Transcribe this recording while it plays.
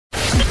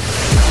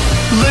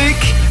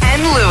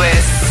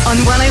on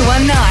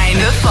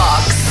 1019 The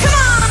Fox. Come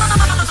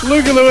on!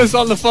 Luca Lewis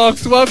on The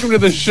Fox. Welcome to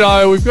the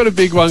show. We've got a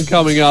big one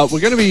coming up. We're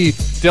going to be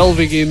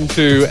delving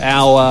into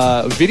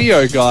our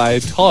video guy,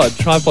 Todd,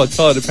 Tripod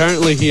Todd.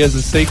 Apparently he has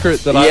a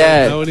secret that I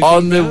don't know anything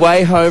on the about.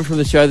 way home from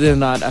the show the other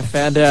night, I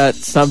found out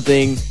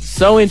something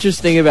so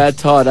interesting about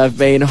Todd. I've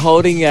been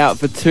holding out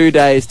for 2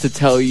 days to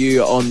tell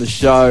you on the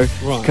show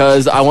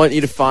because I want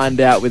you to find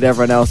out with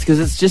everyone else because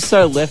it's just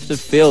so left of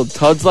field.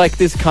 Todd's like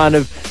this kind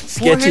of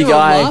sketchy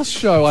guy. Last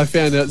show I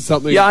found out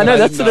something. Yeah, I know,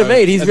 that's what I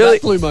mean. That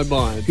blew my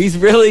mind. He's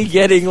really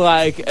getting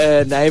like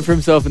a name for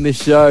himself in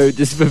this show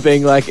just for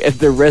being like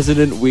the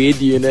resident weird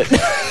unit.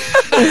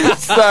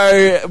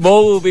 So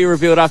more will be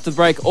revealed after the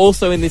break.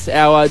 Also in this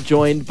hour,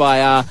 joined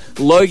by our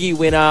Logie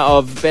winner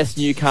of Best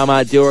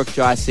Newcomer, Dilruk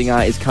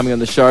Jaisinger, is coming on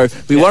the show.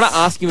 We want to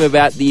ask him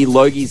about the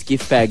Logie's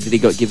gift bag that he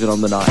got given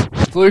on the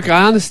night. Luke,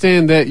 I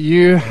understand that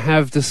you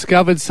have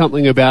discovered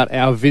something about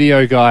our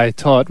video guy,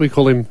 Todd. We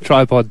call him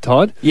Tripod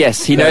Todd.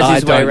 Yes, he knows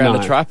his way around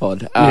the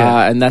tripod,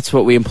 and that's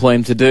what we employ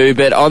him to do.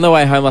 But on the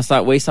way home last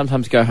night, we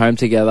sometimes go home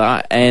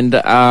together, and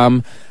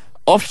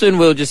often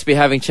we'll just be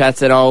having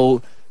chats, and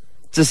I'll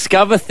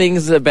discover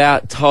things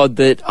about Todd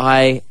that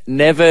I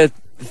never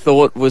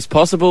thought was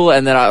possible,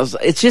 and that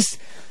it's just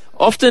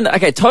often,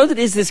 okay, Todd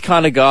is this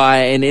kind of guy,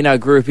 and in our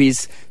group,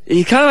 he's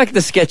kind of like the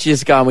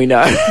sketchiest guy we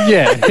know.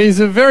 Yeah, he's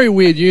a very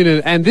weird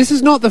unit, and this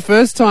is not the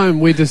first time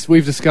we've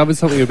discovered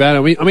something about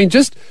him. I mean,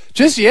 just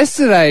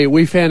yesterday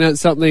we found out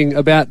something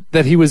about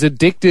that he was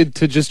addicted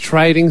to just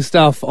trading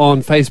stuff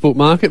on Facebook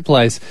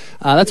Marketplace.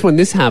 That's when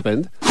this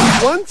happened.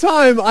 One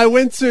time I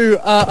went to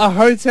a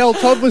hotel.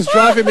 Todd was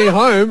driving me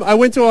home. I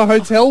went to a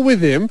hotel with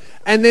him,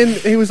 and then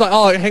he was like,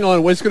 oh, hang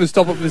on, we're just going to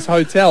stop at this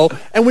hotel.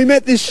 And we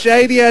met this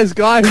shady-ass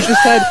guy who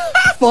just had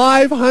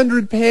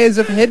 500 pairs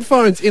of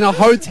headphones in a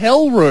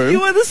hotel room. You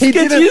were the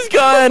sketchiest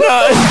guy I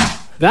know.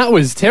 That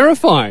was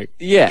terrifying.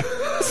 Yeah.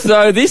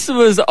 So this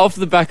was off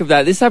the back of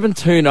that. This happened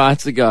 2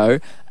 nights ago,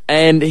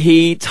 and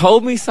he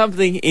told me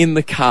something in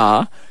the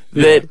car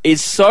that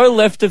is so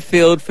left of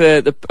field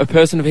for a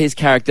person of his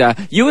character.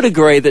 You would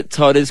agree that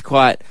Todd is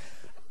quite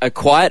a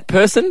quiet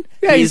person?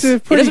 Yeah, he's a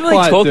pretty He doesn't really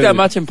quiet talk dude. that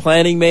much in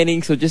planning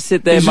meetings or just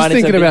sit there He's just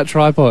minding thinking something. about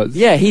tripods.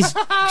 Yeah, he's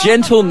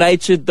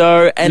gentle-natured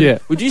though, and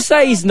would you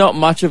say he's not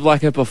much of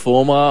like a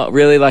performer,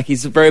 really? Like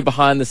he's very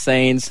behind the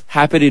scenes,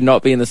 happy to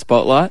not be in the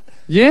spotlight?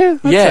 Yeah,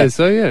 I'd say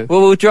so, yeah.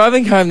 Well, we were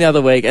driving home the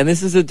other week, and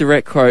this is a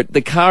direct quote.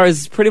 The car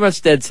is pretty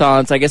much dead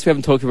silence. I guess we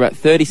haven't talked for about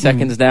 30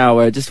 seconds now.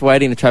 We're just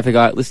waiting the traffic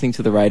light, listening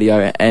to the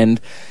radio,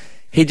 and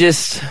he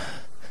just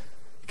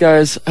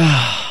goes,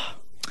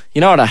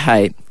 you know what I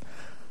hate?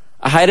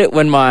 I hate it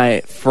when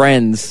my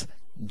friends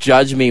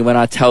judge me when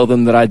I tell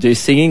them that I do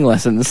singing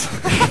lessons.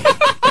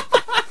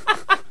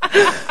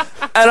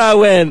 And I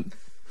went,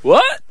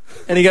 what?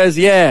 And he goes,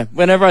 yeah,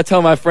 whenever I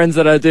tell my friends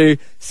that I do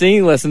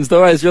singing lessons, they're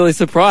always really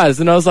surprised.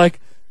 And I was like,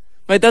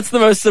 mate, that's the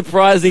most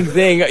surprising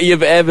thing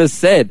you've ever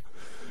said.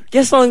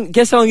 Guess how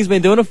long he's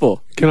been doing it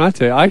for? Can I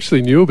tell you? I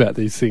actually knew about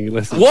these singing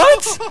lessons.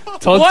 What?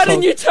 Why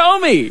didn't you tell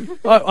me?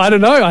 I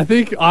don't know. I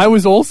think I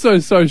was also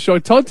so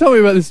shocked. Todd told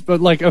me about this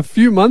but like a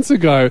few months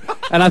ago,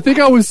 and I think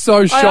I was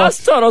so shocked. I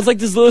asked Todd, I was like,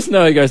 does Lewis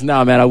know? He goes,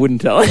 nah, man, I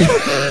wouldn't tell him.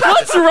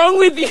 What's wrong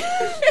with you?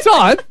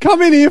 Todd,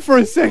 come in here for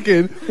a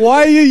second.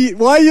 Why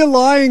are you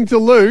lying to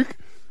Luke?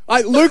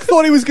 Luke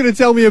thought he was going to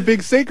tell me a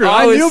big secret.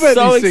 I knew about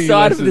so these singing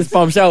excited for lessons. this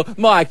bombshell.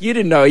 Mike, you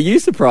didn't know. Are you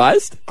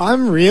surprised?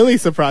 I'm really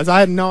surprised.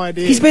 I had no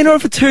idea. He's been on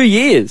it for 2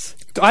 years.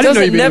 I didn't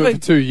know you'd been on it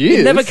for 2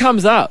 years. It never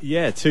comes up.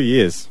 Yeah, 2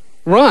 years.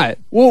 Right.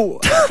 Well,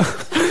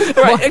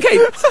 right. Okay.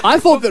 I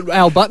thought that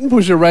our button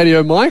pusher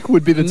Radio Mike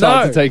would be the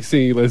type to take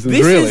singing lessons.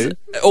 This really, is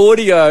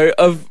audio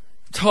of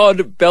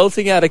Todd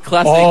belting out a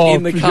classic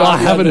in the car. I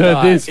haven't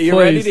heard this. Are you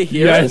ready to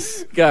hear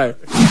it? Go.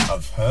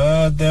 I've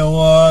heard there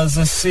was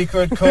a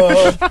secret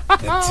chord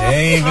that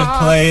David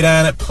played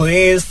and it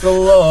pleased the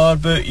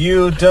Lord, but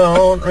you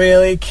don't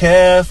really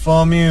care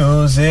for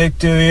music,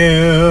 do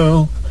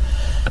you?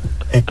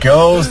 It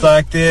goes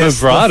like this: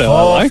 vibrato, the I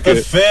fourth, like the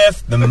it.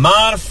 fifth, the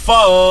minor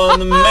fall,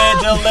 the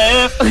major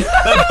lift,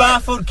 the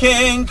baffled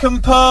king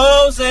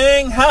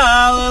composing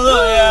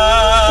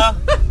hallelujah.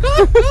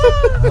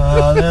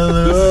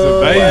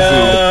 Hallelujah.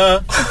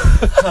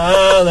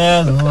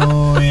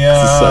 Hallelujah.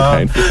 This is so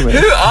painful to me.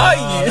 Who are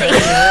you?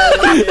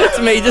 It's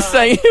me just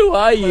saying, who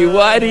are you?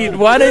 Why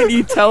don't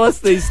you tell us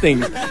these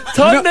things?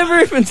 Todd never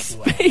even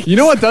speaks. You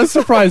know what does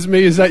surprise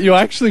me is that you're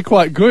actually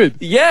quite good.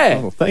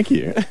 Yeah. Oh, thank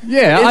you.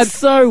 Yeah, It's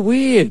so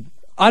weird.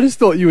 I just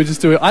thought you would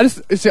just do it.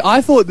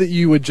 I thought that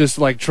you would just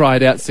like try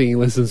it out singing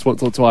lessons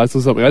once or twice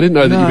or something. I didn't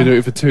know that you've been doing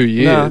it for 2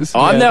 years.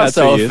 I'm now about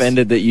so 2 years.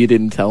 offended that you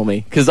didn't tell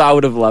me, because I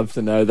would have loved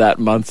to know that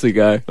months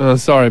ago. Oh,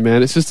 sorry,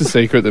 man. It's just a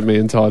secret that me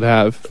and Todd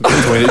have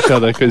between each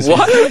other. Cause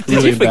What? he's Did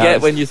really you forget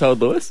embarrassed. when you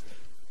told Lewis?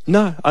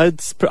 No, I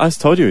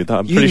told you that.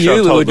 I'm You pretty sure I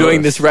knew we told were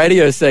doing Lewis. this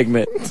radio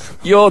segment.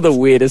 You're the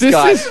weirdest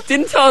guy.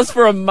 Didn't tell us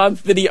for a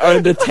month that he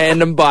owned a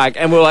tandem bike,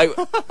 and we're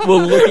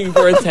looking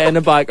for a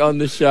tandem bike on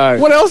the show.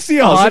 What else are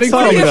you hiding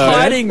What are from you though?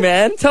 hiding,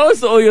 man? Tell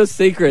us all your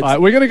secrets. All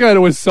right, we're going to go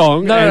to a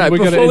song. No. We're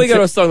Before gonna we go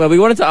to a song, though, we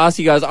wanted to ask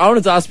you guys. I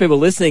wanted to ask people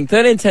listening.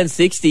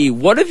 131060.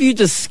 What have you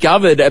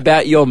discovered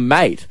about your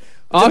mate?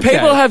 Do Okay.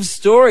 people have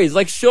stories?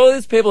 Like, sure,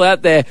 there's people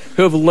out there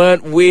who have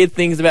learnt weird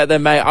things about their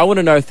mate. I want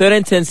to know.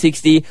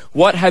 131060.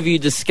 What have you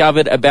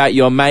discovered about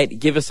your mate?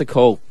 Give us a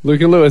call.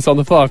 Luke and Lewis on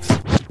the Fox.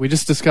 We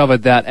just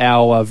discovered that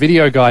our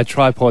video guy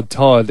Tripod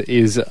Todd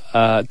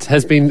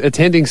has been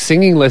attending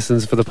singing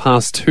lessons for the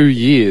past 2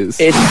 years.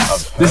 It's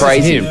This is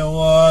crazy. him. There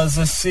was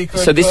a secret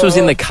So this was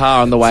in the chord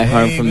car on the way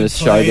home from this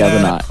show the other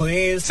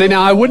night. See,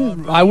 now I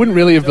wouldn't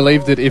really have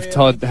believed it if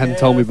Todd hadn't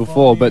told me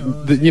before. But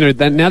now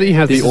that you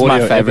have This the is audio my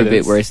favourite evidence,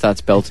 bit where he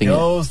starts belting it.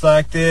 Goes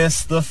like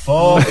this: the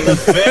fourth, the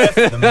fifth,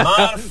 the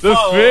minor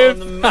fall, fifth.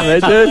 the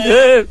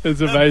major.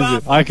 it's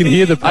amazing. I can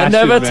hear the I passion.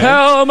 never man.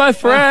 tell my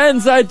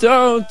friends I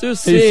don't do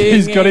singing.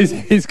 He's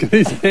got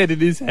his head in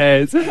his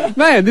hands.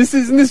 Man,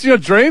 isn't this your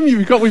dream?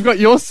 We've got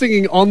your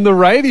singing on the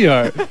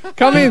radio.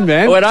 Come in,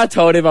 man. When I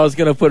told him I was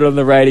going to put it on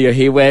the radio,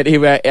 he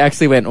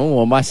actually went, oh,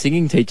 well, my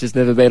singing teacher's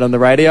never been on the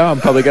radio.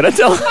 I'm probably going to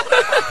tell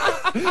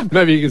her.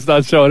 Maybe you can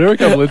start showing her a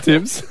couple of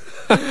tips.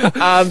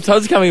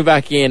 Todd's coming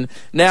back in.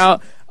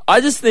 Now, I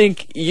just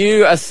think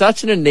you are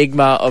such an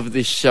enigma of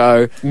this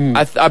show.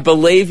 I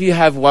believe you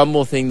have one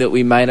more thing that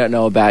we may not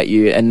know about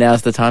you, and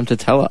now's the time to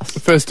tell us.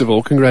 First of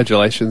all,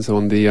 congratulations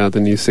on the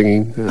new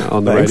singing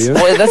on the Thanks. radio.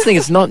 Well, that's the thing,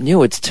 it's not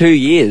new. It's 2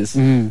 years.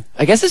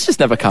 I guess it's just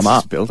never come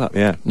up. Build up,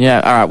 yeah. Yeah,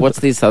 all right, what's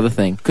this other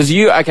thing? Because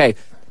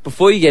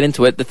before you get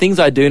into it, the things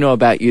I do know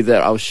about you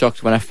that I was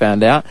shocked when I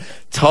found out.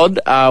 Todd,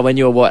 when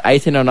you were,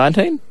 18 or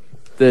 19?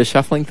 The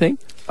shuffling thing?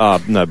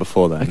 No,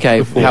 before then.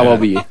 Okay, how old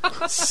were you?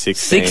 16.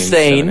 16.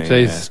 17,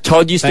 Jeez.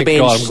 Todd used to Thank be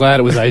God, I'm glad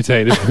it was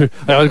 18.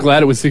 I was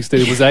glad it was 16.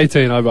 If it was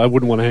 18, I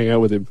wouldn't want to hang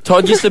out with him.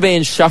 Todd used to be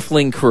in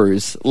shuffling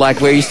crews,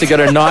 like where he used to go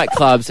to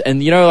nightclubs,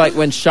 and like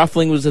when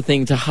shuffling was a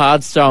thing to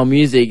hardstyle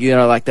music,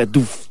 like that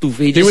doof doof.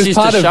 He just was used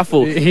part to of-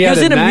 shuffle. he He had was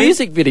a in a name?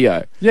 music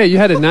video. Yeah, you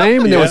had a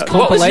name and there was Yeah.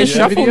 What was your compilation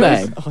shuffle videos.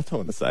 name? Oh, I don't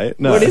want to say it.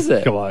 No. What is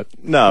it? Come on.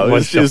 No, it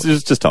What's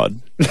was just Todd.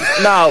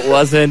 No, it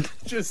wasn't.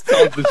 Just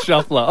Todd the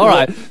Shuffler. All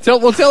right.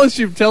 Tell us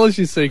your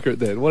secret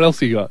then. What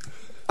else you got?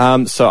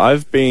 So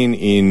I've been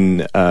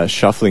in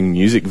shuffling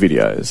music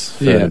videos.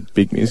 For Yeah.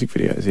 big music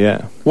videos,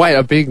 yeah. Wait,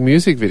 a big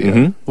music video?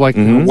 Mhm. Like,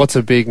 Mhm. what's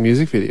a big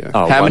music video?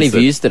 Oh, How many ones that-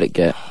 views did it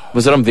get?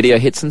 Was it on video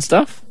hits and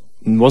stuff?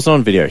 Wasn't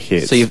on video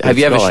hits. So have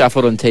you It's ever got,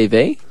 shuffled on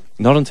TV?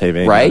 Not on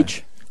TV.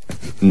 Rage?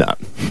 No.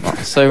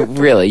 So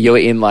really, you're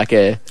in like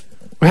a...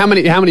 How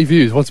many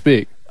views? What's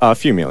big? A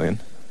few million.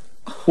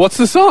 What's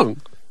the song?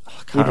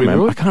 I can't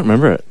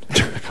remember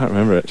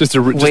it. Just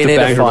a We need to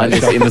banger find of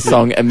this in the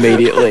song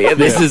immediately.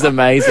 This is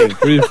amazing.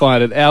 We didn't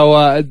find it.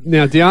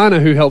 Now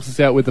Diana, who helps us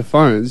out with the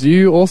phones,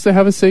 you also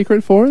have a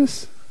secret for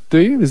us? Do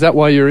you? Is that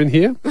why you're in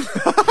here?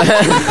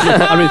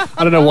 I mean,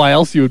 I don't know why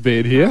else you would be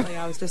in here.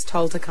 I was just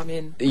told to come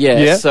in.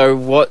 Yeah, so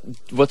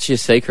what's your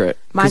secret?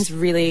 Mine's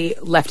really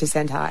left to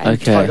centre and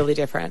Okay. totally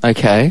different.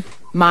 Okay.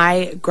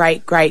 My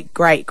great great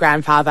great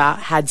grandfather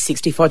had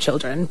 64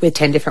 children with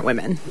 10 different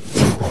women.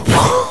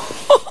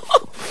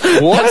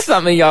 That's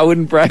something I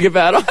wouldn't brag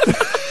about.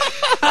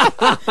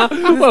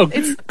 Well,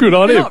 good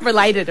on him. Not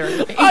related or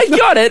anything. I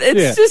got it. It's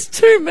Yeah. just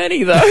too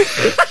many, though.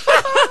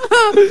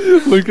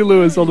 Luke and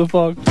Lewis on the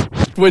Fox.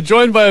 We're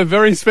joined by a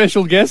very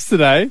special guest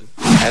today.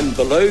 And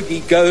the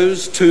Logie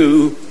goes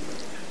to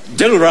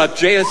Dilraj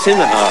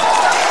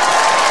Jayasinha.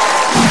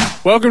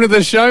 Welcome to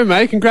the show,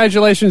 mate.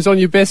 Congratulations on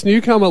your best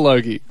newcomer,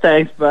 Logie.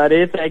 Thanks,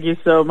 buddy. Thank you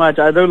so much.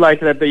 I do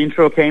like that the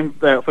intro came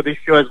for this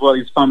show as well.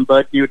 Is from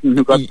Bert Newton,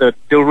 who got the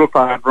Dilru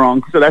part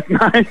wrong. So that's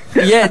nice.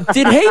 Yeah,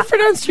 did he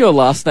pronounce your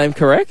last name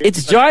correct?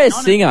 It's Jaya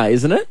Singer,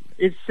 isn't it?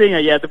 It's singer,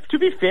 yeah. To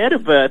be fair to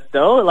Bert,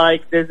 though,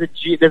 like there's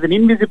an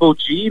invisible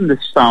G in the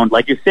sound.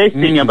 Like you say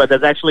singer, but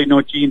there's actually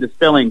no G in the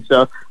spelling.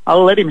 So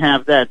I'll let him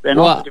have that. And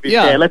Well, also, to be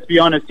yeah. fair, let's be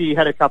honest, he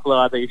had a couple of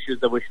other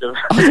issues that we should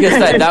have. I was going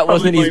to say, that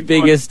wasn't his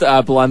biggest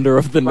blunder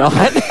of the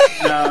night.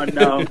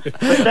 No. But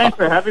thanks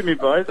for having me,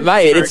 boys.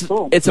 Mate, Very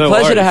cool. it's a No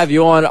pleasure to worries. have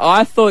you on.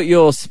 I thought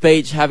your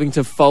speech having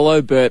to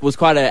follow Bert was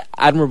quite an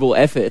admirable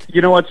effort.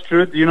 You know what's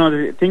true? You know,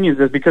 the thing is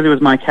that because it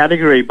was my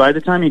category, by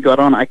the time he got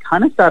on, I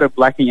kind of started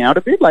blacking out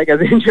a bit, like as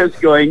in just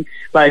going,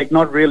 like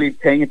not really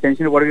paying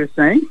attention to what he was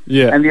saying.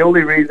 Yeah. And the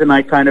only reason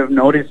I kind of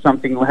noticed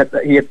something,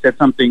 he had said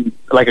something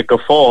like a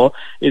guffaw,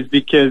 is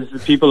because the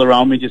people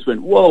around me just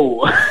went,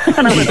 whoa.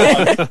 And I went,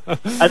 oh,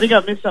 I think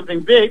I've missed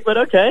something big, but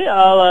okay,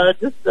 I'll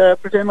just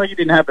pretend like it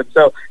didn't happen.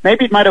 So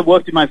maybe it might have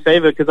worked in my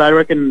favor because I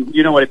reckon,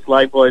 you know what it's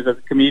like, boys, as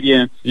a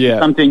comedian. Yeah.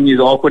 Something is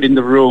awkward in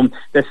the room.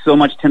 There's so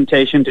much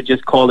temptation to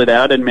just call it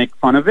out and make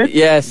fun of it.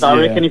 Yes. So I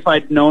reckon if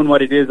I'd known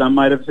what it is, I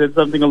might have said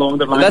something along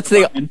the lines. That's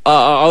the.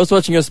 I was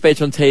watching your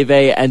speech on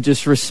TV and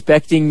just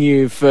respecting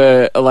you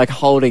for like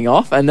holding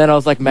off, and then I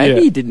was like,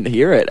 maybe you didn't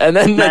hear it, and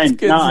then that's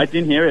good. No, I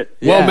didn't hear it.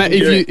 Well, Matt,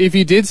 if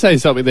you did say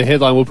something, the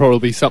headline will probably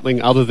be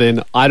something other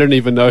than "I don't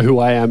even know who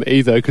I am"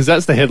 either, because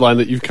that's the headline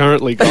that you've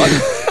currently got.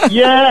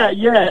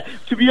 Yeah.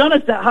 To be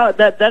honest,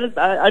 that is,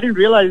 I didn't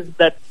realize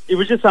that it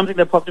was just something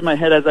that popped in my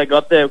head as I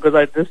got there because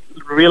I just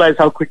realized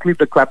how quickly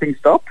the clapping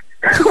stopped.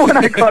 When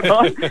I got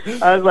on,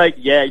 I was like,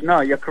 yeah, no,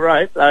 you're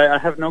correct. I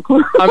have no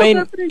clue. I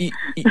mean,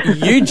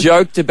 you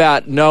joked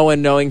about no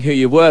one knowing who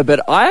you were,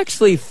 but I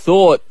actually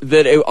thought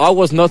that I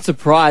was not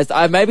surprised.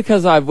 Maybe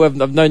because I've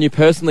known you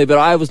personally, but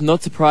I was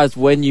not surprised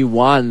when you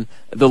won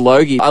the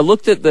Logie. I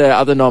looked at the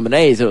other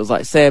nominees. It was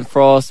like Sam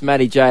Frost,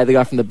 Matty J, the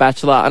guy from The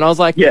Bachelor, and I was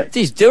like,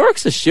 geez,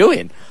 Durock's a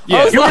shoo-in. Yeah.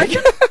 I was like...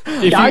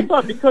 I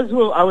thought because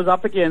who I was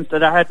up against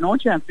that I had no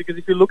chance because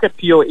if you look at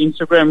pure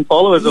Instagram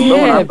followers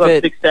alone, I've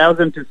got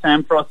 6,000 to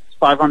Sam Frost's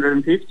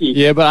 550.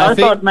 Yeah, but I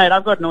thought, mate,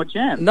 I've got no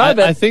chance. No,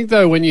 I think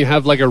though, when you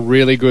have like a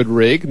really good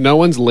rig, no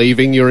one's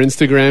leaving your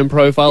Instagram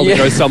profile to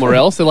go somewhere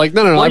else. They're like,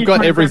 no, I've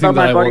got everything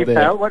that I want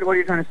there. What are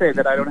you trying to say?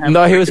 That I don't have?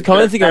 No, he was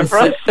commenting on.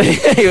 Frost?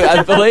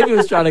 I believe he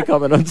was trying to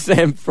comment on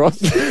Sam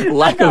Frost's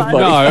lack of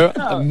body.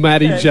 No,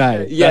 Matty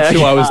J. That's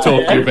who I was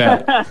talking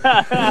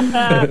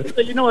about.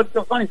 So you know what's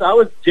so funny? So I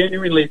was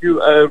genuinely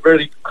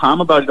really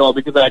calm about it all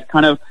because I'd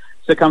kind of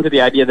succumb to the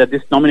idea that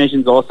this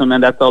nomination's awesome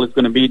and that's all it's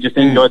going to be. Just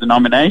enjoy the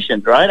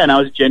nominations, right? And I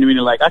was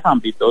genuinely like, I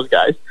can't beat those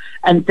guys.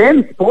 And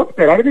then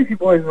Sportsbet, I don't know if you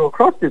boys will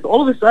cross this,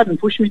 all of a sudden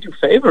pushed me to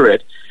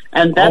favorite.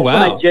 And that's when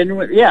I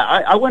genuinely,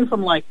 I went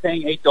from like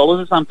paying $8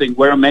 or something,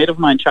 where a mate of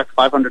mine chucked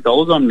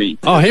 $500 on me.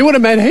 Oh, he would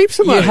have made heaps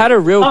of money. You had a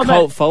real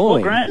cult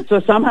following.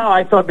 So somehow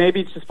I thought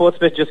maybe the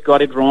Sportsbet just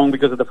got it wrong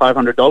because of the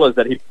 $500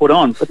 that he put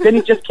on. But then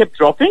it just kept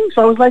dropping.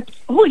 So I was like,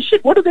 holy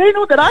shit, what do they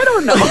know that I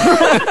don't know?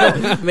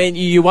 I mean,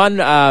 you won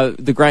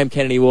the Graham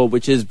Kennedy Award,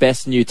 which is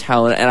Best New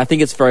Talent, and I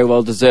think it's very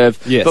well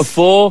deserved. Yes.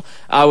 Before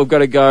we've got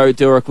to go,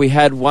 Durock, we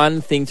had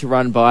one thing to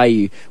run by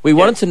you. We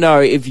wanted to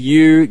know if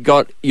you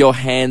got your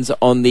hands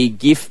on the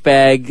gift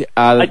bag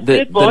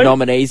the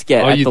nominees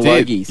get at the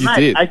Logies.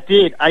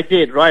 I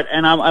did, right.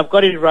 And I've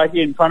got it right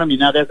here in front of me.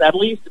 Now, there's at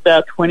least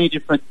about 20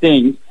 different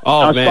things.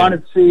 I was trying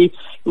to see...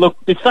 Look,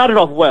 it started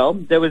off well.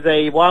 There was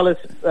a wireless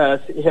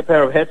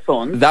pair of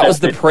headphones. That was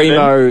the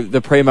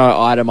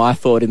primo item, I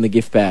thought, in the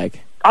gift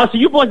bag. Oh, so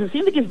you boys have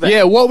seen the gift bag?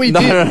 Yeah, what we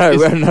did... No,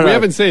 we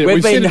haven't seen it.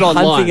 We've been seen it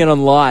hunting it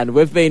online.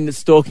 We've been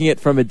stalking it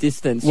from a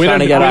distance. We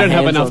don't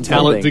have enough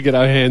talent something. to get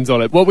our hands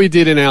on it. What we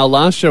did in our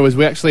last show is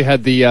we actually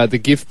had the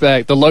gift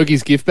bag, the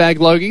Logies gift bag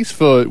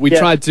Logies. We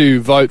tried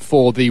to vote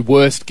for the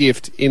worst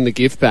gift in the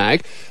gift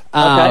bag.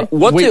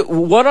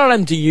 What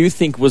item do you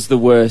think was the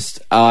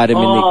worst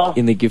item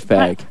in the gift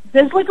bag?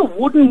 There's like a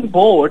wooden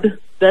board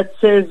that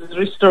says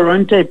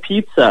Ristorante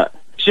Pizza,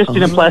 just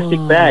in a plastic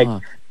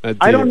bag.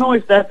 I don't know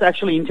if that's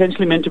actually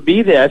intentionally meant to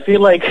be there. I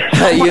feel like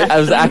I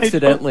was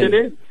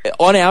accidentally.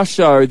 On our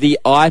show, the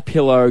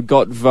iPillow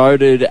got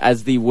voted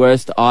as the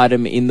worst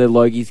item in the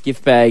Logies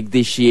gift bag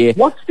this year.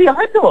 What's the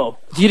iPillow?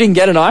 You didn't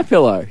get an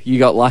iPillow. You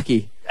got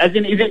lucky. As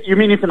in, you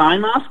mean it's an eye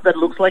mask that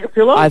looks like a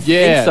pillow? I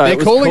think so.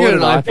 They're calling it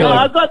an eye pillow. No,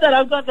 I've got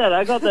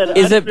that.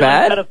 Is it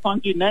bad? It had a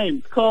funky name.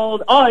 It's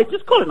called... Oh, it's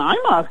just called an eye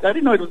mask. I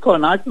didn't know it was called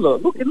an eye pillow.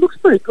 Look, it looks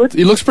pretty good.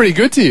 It looks pretty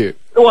good to you.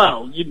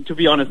 Well, to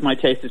be honest, my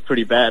taste is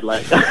pretty bad.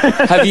 Like,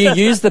 have you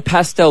used the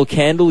pastel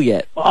candle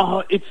yet?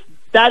 Oh,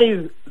 that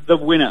is the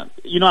winner.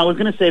 You know, I was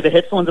going to say the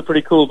headphones are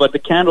pretty cool, but the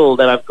candle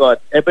that I've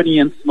got, Ebony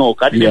and Smoke,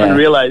 I didn't even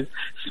realize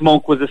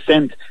smoke was a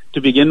scent to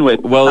begin with.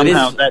 Well,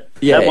 somehow that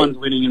one's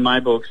winning in my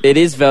books. It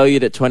is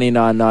valued at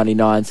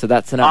 $29.99, so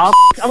that's an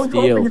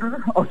steal.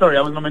 Sorry,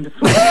 I was not meant to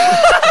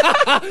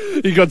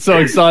swear. He got so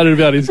excited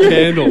about his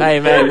candle.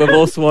 Hey, mate, we've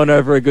all sworn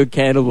over a good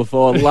candle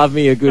before. Love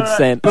me a good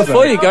scent.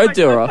 Before you go,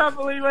 Durock. I can't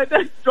believe I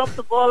just dropped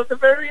the ball at the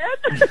very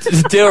end.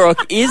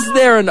 Durock, is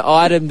there an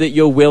item that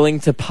you're willing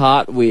to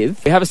part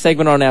with? We have a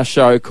segment on our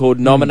show called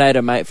Nominate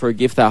a Mate for a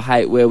Gift They'll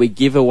Hate, where we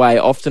give away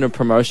often a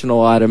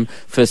promotional item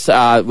for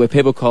where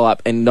people call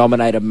up and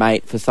nominate a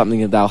mate for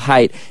something that they'll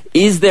hate.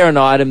 Is there an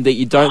item that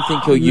you don't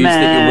think you'll use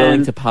that you're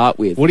willing to part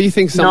with? What do you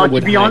think someone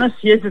would hate? To be honest,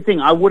 here's the thing.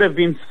 I would have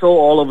been so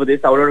all over this.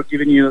 I would have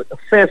given you a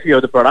fair few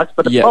of the products.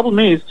 But the problem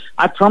is,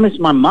 I promised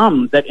my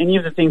mum that any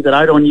of the things that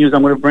I don't use,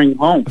 I'm going to bring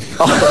home.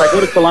 I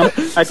go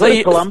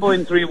to Colombo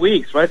in 3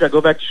 weeks, right? I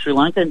go back to Sri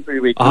Lanka in 3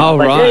 weeks. Oh,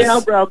 right. Hey,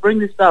 I'll bring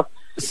this stuff.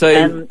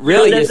 So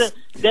really, there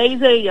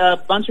is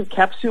a bunch of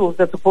capsules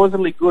that's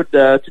supposedly good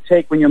to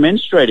take when you're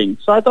menstruating.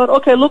 So I thought,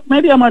 okay, look,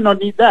 maybe I might not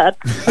need that.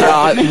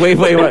 We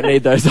won't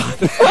need those.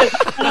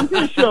 And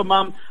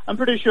I'm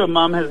pretty sure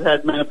Mum has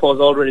had menopause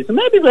already, so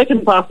maybe they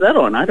can pass that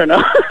on. I don't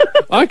know.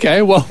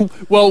 Okay,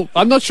 well,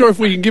 I'm not sure if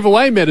we can give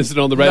away medicine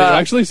on the radio,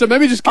 actually, so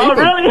maybe just keep them.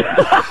 Really?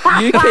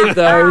 You keep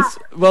those.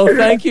 Well,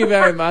 thank you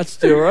very much,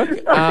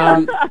 Durock.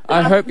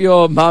 I hope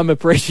your mum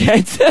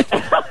appreciates it.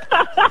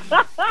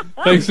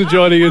 Thanks for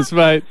joining us,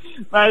 mate.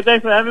 Mate,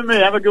 thanks for having me.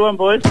 Have a good one,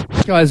 boys.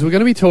 Guys, we're going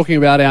to be talking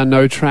about our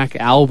No Track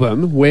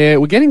album, where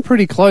we're getting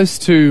pretty close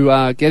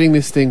to getting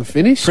this thing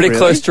finished. Pretty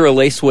close to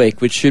release week,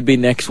 which should be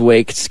next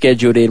week. It's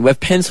scheduled in. We've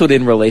penciled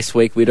in release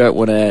week. We don't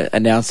want to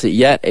announce it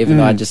yet, even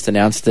though I just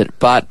announced it.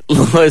 But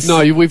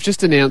no, we've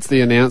just announced the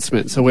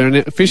announcement, so we're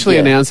officially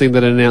announcing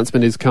that an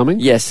announcement is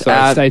coming. Yes,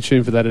 so stay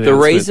tuned for that announcement.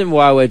 The reason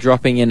why we're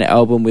dropping an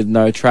album with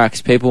no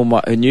tracks,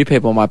 new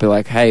people might be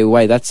like, "Hey,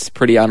 wait, that's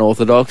pretty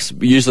unorthodox."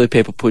 Usually,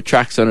 people put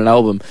tracks on an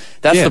album.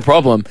 That's the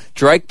problem.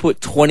 Drake put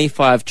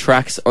 25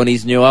 tracks on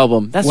his new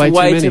album. That's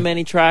way too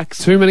many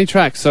tracks. Too many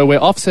tracks. So we're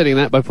offsetting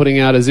that by putting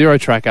out a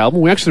 0-track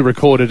album. We actually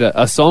recorded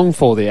a song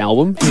for the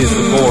album. Here's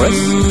the chorus.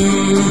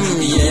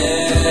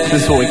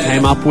 This is what we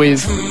came up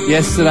with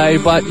yesterday.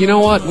 But you know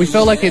what? We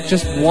felt like it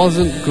just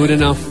wasn't good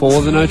enough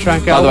for the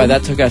No-Track album. By the way,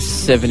 that took us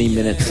 70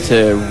 minutes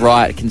to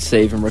write,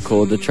 conceive, and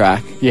record the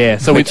track. Yeah,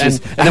 so and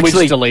then we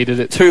just deleted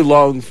it. Too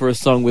long for a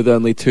song with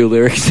only 2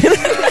 lyrics in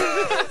it.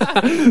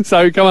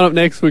 So coming up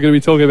next, we're going to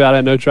be talking about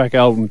our No Track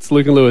album. It's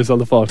Luke and Lewis on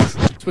the Fox.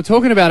 So we're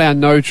talking about our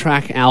No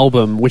Track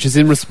album, which is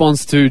in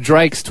response to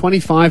Drake's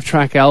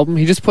 25-track album.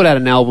 He just put out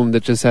an album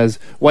that just has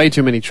way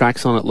too many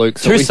tracks on it, Luke.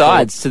 So 2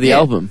 sides to the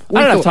album.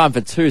 I don't have time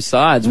for 2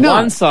 sides. No.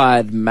 1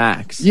 side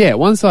max. Yeah,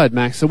 1 side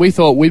max. So we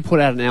thought we'd put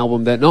out an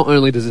album that not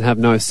only does it have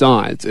no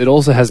sides, it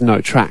also has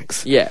no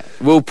tracks. Yeah.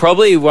 We'll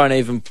probably won't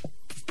even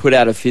put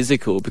out a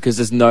physical because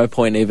there's no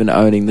point even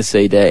owning the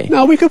CD.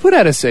 No, we could put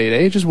out a CD.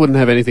 It just wouldn't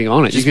have anything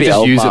on it. You could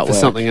just use it for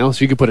something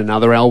else. You could put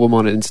another album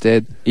on it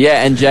instead.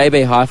 Yeah, and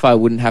JB Hi-Fi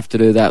wouldn't have to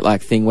do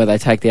that thing where they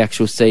take the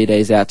actual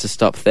CDs out to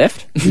stop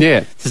theft.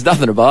 Yeah. There's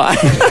nothing to buy.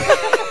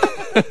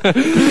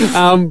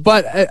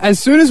 But as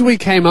soon as we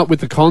came up with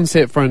the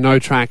concept for a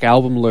No-Track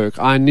album, Luke,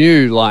 I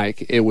knew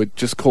it would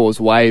just cause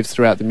waves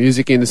throughout the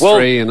music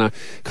industry, and it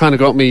kind of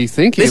got me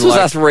thinking. This was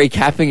us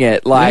recapping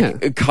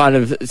it, kind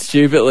of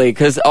stupidly,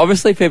 because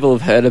obviously people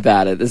have heard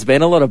about it. There's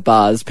been a lot of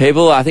buzz.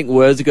 I think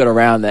words have got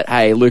around that,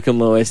 hey, Luke and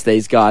Lewis,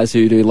 these guys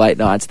who do late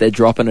nights, they're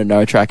dropping a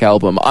No-Track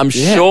album. I'm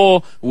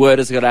sure word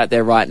has got out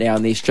there right now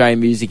in the Australian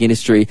music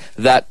industry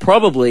that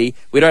probably,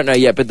 we don't know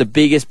yet, but the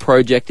biggest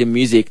project in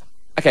music.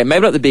 Okay,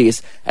 maybe not the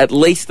biggest, at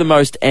least the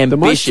most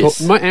ambitious.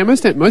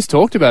 The most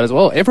talked about as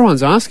well.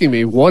 Everyone's asking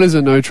me, what is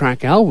a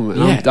No-Track album?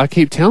 And I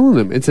keep telling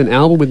them, it's an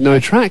album with no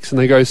tracks. And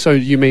they go, so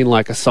you mean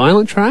like a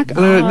silent track?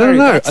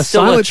 No. A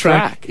silent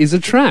track is a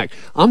track.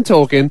 I'm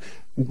talking,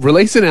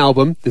 release an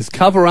album, there's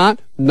cover art,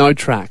 no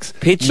tracks.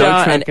 Picture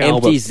an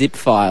empty zip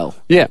file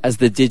as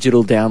the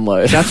digital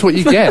download. That's what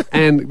you get.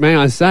 And may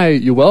I say,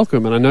 you're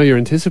welcome, and I know you're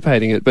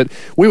anticipating it, but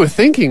we were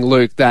thinking,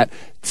 Luke, that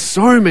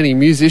so many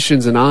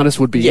musicians and artists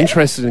would be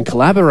interested in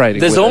collaborating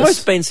with us. There's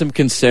almost been some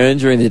concern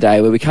during the day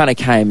where we kind of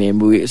came in,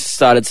 we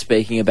started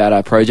speaking about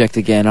our project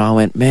again, and I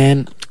went,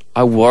 man,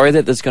 I worry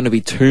that there's going to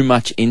be too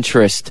much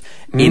interest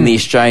in the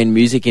Australian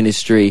music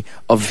industry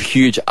of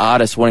huge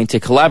artists wanting to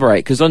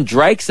collaborate. Because on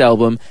Drake's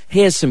album, he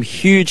has some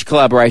huge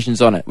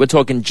collaborations on it. We're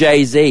talking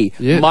Jay-Z,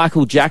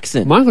 Michael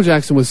Jackson. Michael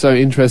Jackson was so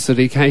interested,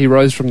 he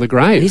rose from the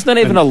grave. He's not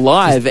even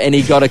alive, and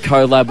he got a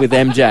collab with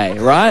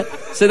MJ, right?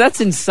 So that's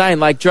insane.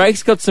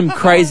 Drake's got some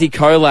crazy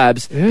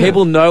collabs. Yeah.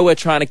 People know we're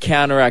trying to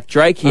counteract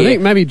Drake here. I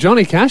think maybe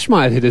Johnny Cash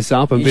might hit us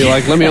up and be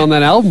like, let me on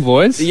that album,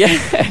 boys. Yeah.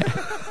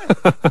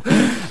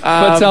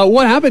 But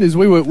what happened is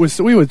we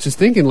were just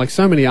thinking,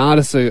 so many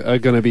artists are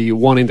going to be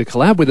wanting to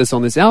collab with us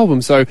on this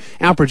album. So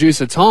our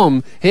producer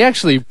Tom, he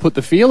actually put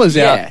the feelers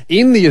out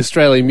in the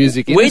Australian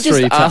music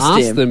industry to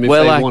ask them if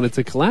they wanted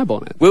to collab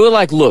on it. We were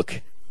like,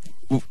 look,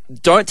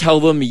 don't tell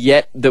them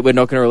yet that we're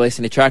not going to release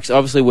any tracks.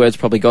 Obviously, words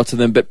probably got to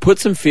them, but put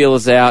some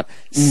feelers out.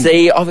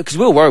 See, because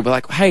we were worried. We're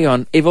like, hang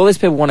on, if all these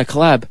people want to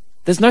collab,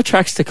 there's no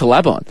tracks to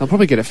collab on. They'll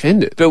probably get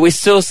offended. But we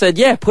still said,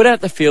 put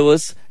out the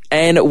feelers.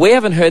 And we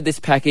haven't heard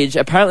this package.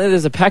 Apparently,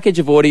 there's a package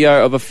of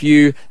audio of a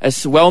few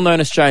well-known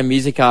Australian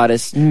music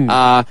artists,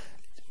 I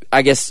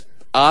guess,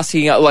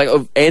 asking,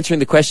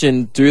 answering the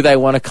question, do they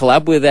want to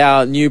collab with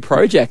our new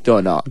project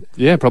or not?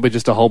 Yeah, probably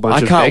just a whole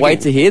bunch of I can't wait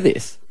to hear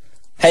this.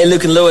 Hey,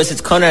 Luke and Lewis,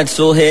 it's Conrad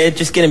Sewell here.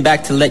 Just getting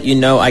back to let you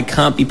know I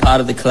can't be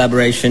part of the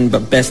collaboration,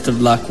 but best of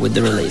luck with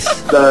the release.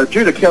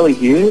 Judah Kelly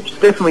here.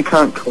 Just definitely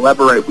can't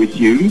collaborate with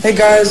you. Hey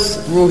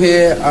guys, Rule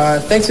here.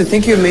 Thanks for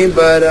thinking of me,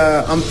 but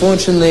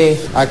unfortunately,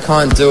 I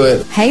can't do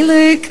it. Hey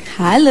Luke.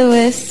 Hi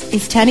Lewis.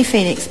 It's Tony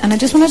Phoenix, and I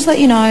just wanted to let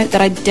you know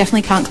that I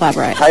definitely can't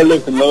collaborate. Hey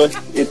Luke and Lewis,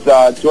 it's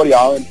Geordie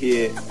Island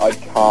here. I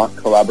can't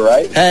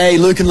collaborate. Hey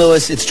Luke and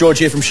Lewis, it's George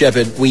here from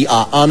Shepherd. We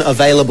are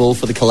unavailable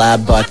for the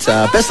collab, but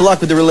best of luck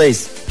with the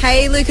release.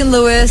 Hey Luke and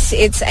Lewis,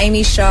 it's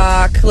Amy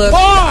Shark. Look,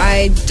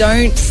 I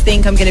don't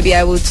think I'm going to be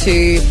able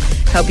to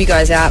help you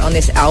guys out on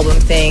this album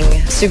thing.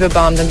 Super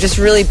bummed. I'm just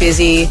really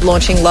busy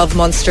launching Love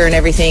Monster and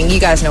everything. You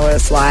guys know what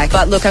it's like.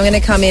 But look, I'm going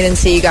to come in and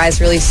see you guys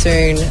really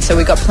soon, so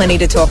we've got plenty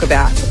to talk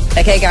about.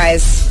 Okay,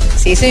 guys,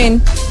 see you soon.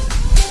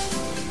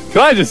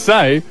 Can I just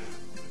say,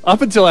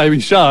 up until Amy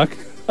Shark,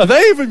 are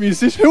they even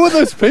musicians? Who are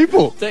those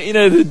people? Don't you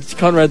know the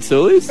Conrad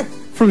Sewell is?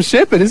 From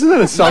Shepherd, isn't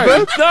that a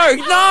suburb?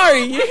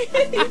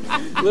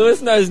 No.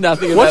 Lewis knows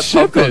nothing about What's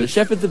popcorn. Shepherd?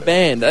 Shepherd's a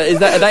band.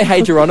 Are they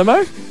Hey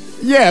Geronimo?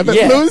 Yeah, but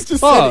Lewis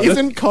just said,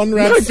 isn't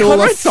Conrad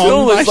Sewell a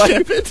song by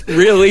Shepherd?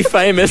 Really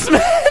famous,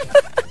 man.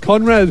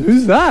 Conrad,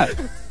 who's that?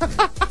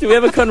 Do we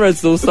have a Conrad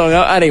Sewell song?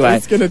 Anyway,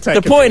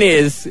 the point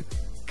is,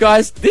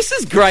 guys, this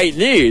is great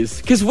news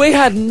because we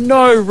had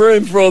no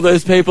room for all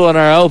those people on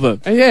our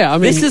album. Yeah, I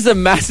mean, this is a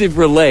massive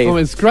relief. Well,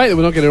 it's great that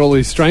we're not getting all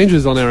these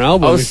strangers on our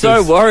album. I was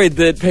so worried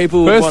that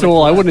people would First of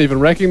all, I wouldn't even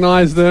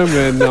recognise them,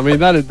 and I mean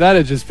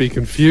that'd just be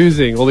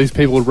confusing. All these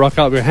people would rock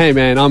up and go, "Hey,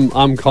 man,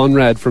 I'm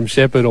Conrad from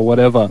Shepherd or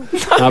whatever,"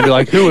 and I'd be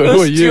like, "Who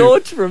are you?"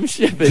 George from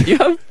Shepherd.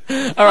 All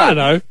right, I don't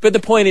know. But the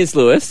point is,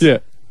 Lewis. Yeah.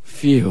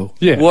 Phew.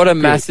 Yeah. What a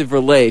massive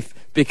relief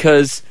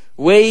because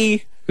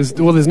we.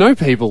 There's no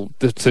people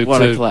to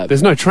collab.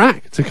 There's no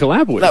track to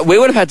collab with. Like, we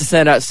would have had to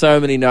send out so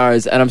many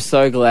no's, and I'm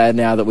so glad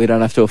now that we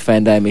don't have to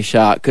offend Amy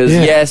Shark. Because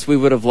yes, we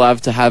would have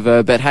loved to have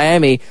her, but hey,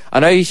 Amy, I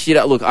know she.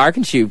 Look, I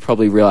reckon she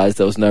probably realised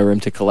there was no room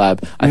to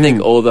collab. I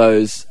think all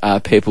those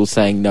people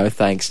saying no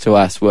thanks to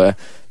us were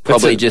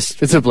probably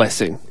It's a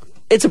blessing.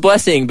 It's a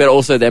blessing, but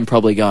also them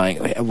probably going,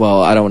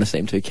 well, I don't want to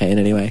seem too keen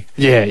anyway.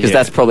 Yeah, because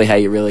that's probably how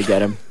you really get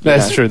them.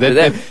 That's true.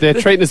 They're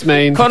treating us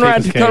mean.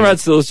 Conrad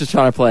Sewell's just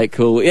trying to play it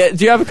cool. Yeah,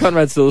 do you have a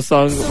Conrad Sewell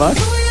song, Mark?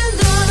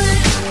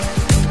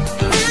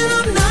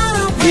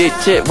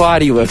 Why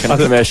do you work on a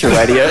commercial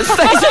radio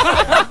station?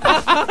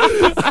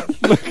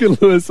 Look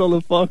at Lewis on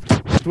the Fox.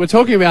 We're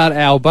talking about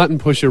our button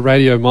pusher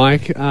radio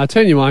mic.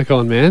 Turn your mic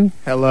on, man.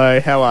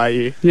 Hello, how are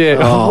you?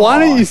 Yeah. Why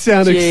don't you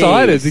sound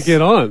excited to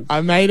get on?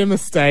 I made a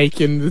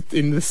mistake in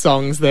the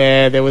songs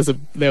there. There was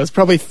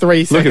probably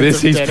 3 seconds. Look at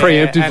this. He's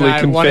preemptively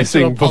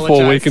confessing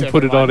before we can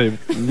put it on him.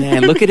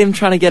 Man, look at him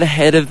trying to get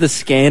ahead of the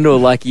scandal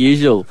like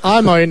usual.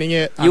 I'm owning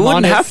it. You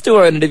wouldn't have to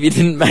own it if you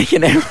didn't make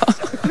an error.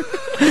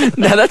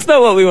 No, that's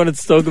not what we wanted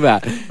to talk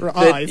about. We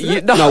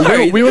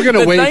were going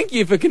to. Thank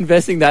you for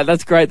confessing that.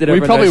 That's great that we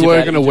probably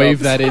were going to weave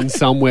jobs. that in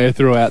somewhere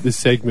throughout this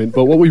segment.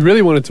 But what we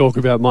really want to talk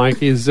about,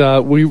 Mike, is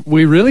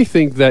we really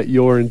think that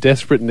you're in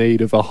desperate need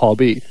of a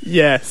hobby.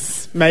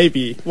 Yes,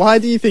 maybe. Why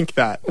do you think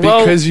that?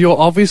 Because you're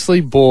obviously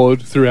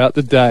bored throughout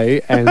the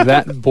day, and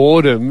that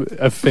boredom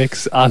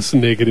affects us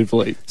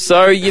negatively.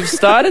 So you've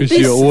started this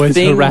because you're always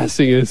thing...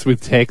 harassing us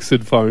with texts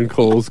and phone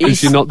calls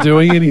because you're not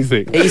doing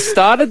anything. He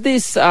started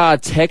this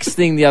text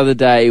thing the other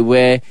day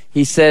where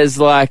he says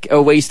where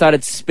you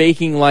started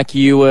speaking like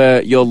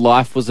your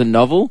life was a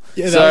novel.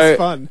 Yeah, that was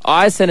fun.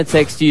 I sent a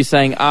text to you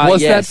saying,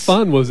 was that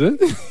fun, was it?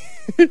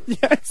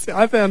 Yes,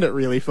 I found it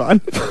really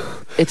fun.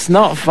 It's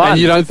not fun.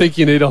 And you don't think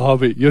you need a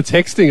hobby. You're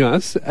texting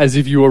us as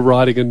if you were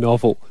writing a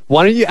novel.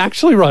 Why don't you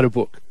actually write a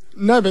book?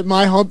 No, but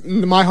my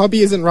hobby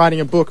isn't writing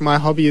a book. My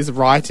hobby is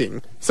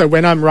writing. So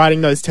when I'm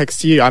writing those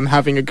texts to you, I'm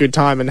having a good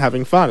time and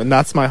having fun, and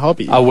that's my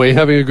hobby. Are we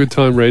having a good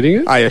time reading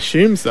it? I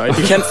assume so.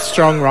 Because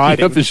strong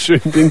writing. You have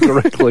assumed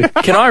incorrectly.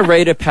 Can I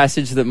read a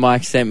passage that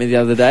Mike sent me the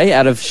other day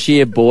out of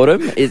sheer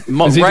boredom?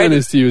 Has he done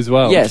this to you as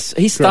well? Yes.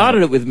 He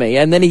started it with me,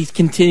 and then he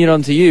continued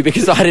on to you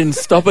because I didn't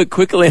stop it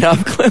quickly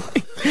enough,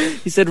 clearly.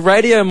 He said,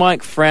 Radio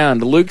Mike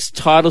frowned. Luke's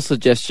title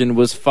suggestion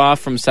was far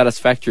from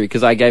satisfactory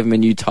because I gave him a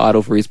new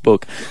title for his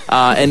book.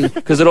 And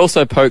because it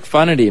also poked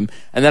fun at him.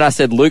 And then I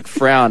said, Luke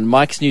frowned.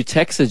 Mike's new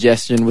text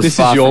suggestion was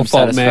far from satisfactory. This is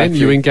your fault, man.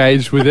 You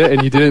engaged with it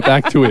and you did it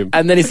back to him.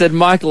 And then he said,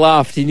 Mike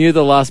laughed. He knew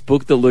the last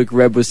book that Luke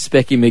read was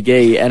Specky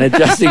McGee, and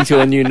adjusting to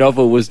a new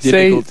novel was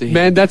difficult to him.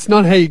 Man, that's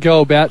not how you go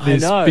about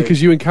this. I know.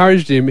 Because you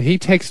encouraged him. He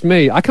texted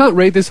me. I can't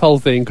read this whole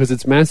thing because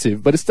it's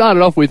massive, but it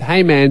started off with,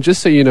 hey, man,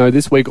 just so you know,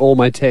 this week all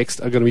my texts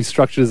are going to be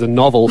structured as a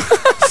novel.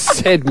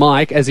 Said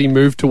Mike as he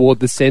moved toward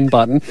the send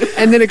button.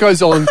 And then it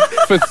goes on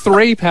for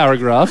 3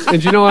 paragraphs.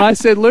 And do you know what I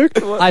said, Luke?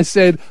 I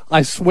said,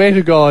 I swear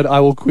to God, I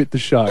will quit the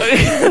show.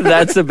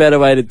 That's a better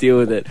way to deal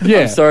with it. Yeah.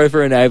 I'm sorry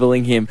for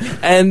enabling him.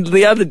 And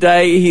the other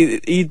day,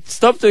 he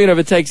stopped doing it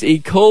over text. He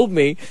called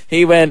me.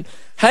 He went,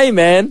 hey,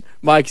 man,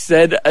 Mike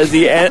said, as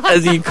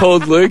he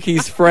called Luke,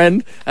 his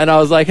friend. And I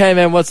was like, hey,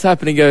 man, what's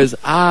happening? He goes,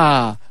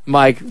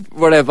 Mike,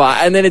 whatever.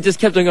 And then it just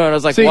kept on going. I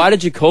was like, why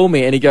did you call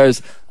me? And he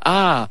goes,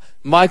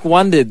 Mike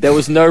wondered. There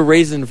was no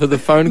reason for the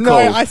phone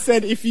call. No, I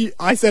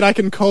said I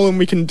can call and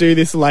we can do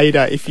this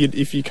later if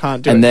you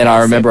can't do it. And then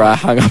I remember I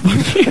hung up on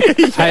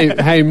you.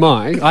 Hey,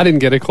 Mike, I didn't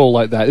get a call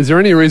like that. Is there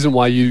any reason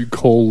why you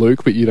call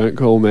Luke but you don't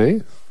call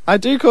me? I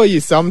do call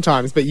you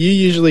sometimes, but you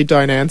usually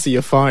don't answer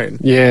your phone.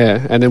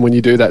 Yeah, and then when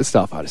you do that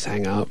stuff, I just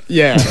hang up.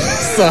 Yeah,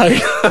 so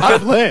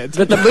I've learned.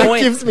 But Luke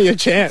gives me a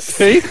chance.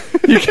 See?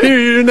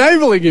 You're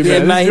enabling him,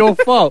 man. It's your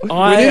fault.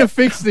 We need to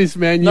fix this,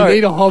 man. You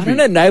need a hobby. I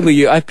don't enable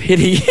you. I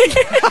pity you.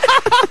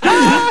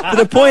 But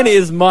the point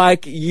is,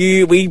 Mike,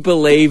 we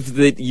believe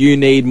that you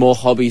need more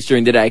hobbies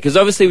during the day. Because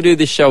obviously we do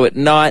this show at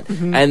night,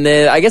 and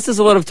I guess there's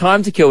a lot of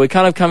time to kill. We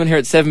kind of come in here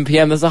at 7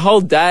 p.m. There's a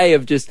whole day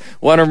of just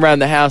wandering around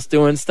the house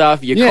doing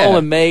stuff. You're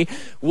calling me.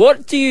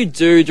 What do you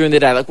do during the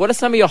day? Like, what are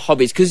some of your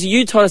hobbies? Because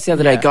you told us the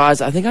other day,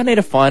 guys, I think I need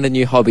to find a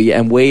new hobby,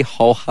 and we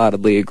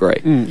wholeheartedly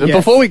agree. And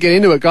before we get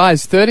into it,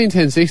 guys,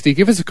 131060,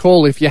 give us a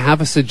call if you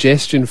have a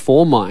suggestion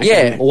for Mike.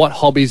 Yeah. Or what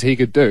hobbies he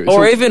could do.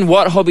 Or even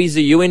what hobbies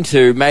are you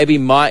into? Maybe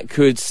Mike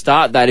could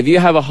start that. If you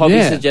have a hobby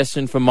Yeah.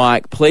 suggestion for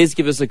Mike, please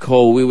give us a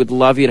call. We would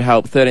love you to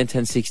help.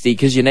 131060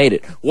 because you need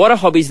it. What are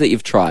hobbies that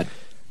you've tried?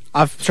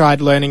 I've tried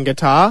learning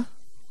guitar.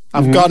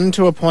 I've gotten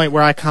to a point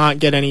where I can't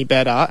get any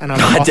better, and I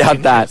I'm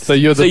doubt that. So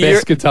you're the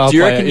best guitar Do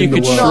you player reckon in you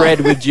the could world? shred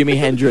with Jimi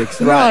Hendrix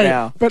right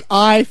now? But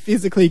I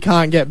physically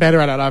can't get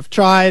better at it. I've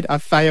tried,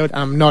 I've failed, and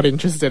I'm not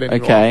interested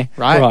anymore. Okay.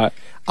 Right?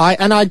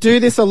 I do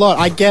this a lot.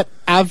 I get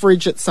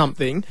average at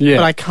something, Yeah.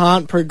 but I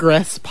can't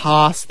progress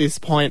past this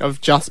point of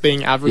just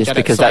being average Yes, at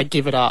it, because so I that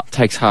give it up.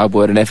 takes hard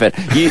work and effort.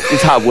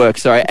 It's hard work,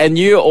 sorry. And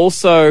you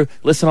also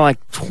listen to like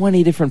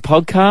 20 different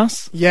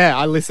podcasts? Yeah,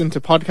 I listen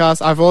to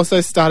podcasts. I've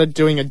also started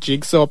doing a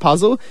jigsaw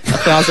puzzle,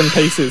 1,000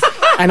 pieces.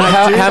 And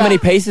How many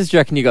pieces do you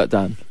reckon you got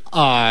done?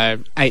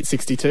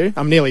 862.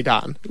 I'm nearly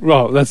done.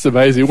 Well, that's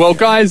amazing. Well,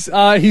 guys,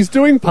 he's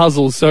doing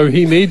puzzles, so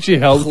he needs your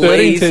help.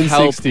 Please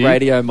 131060. help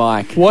Radio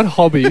Mike. What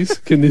hobbies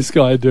can this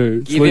guy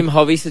do? Give him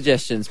hobby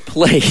suggestions,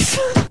 please.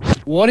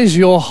 What is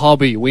your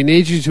hobby? We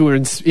need you to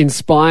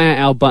inspire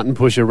our button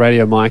pusher,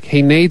 Radio Mike.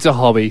 He needs a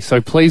hobby,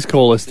 so please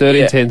call us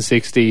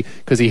 131060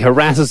 because he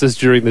harasses us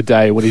during the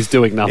day when he's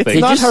doing nothing.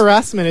 It's not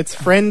harassment, it's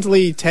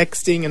friendly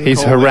texting and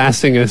He's calling.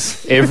 harassing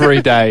us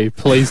every day.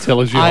 Please tell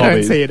us your I don't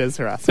hobbies. see it as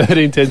harassment.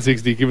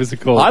 131060, give us a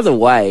call. Either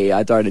way,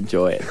 I don't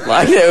enjoy it.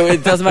 Like,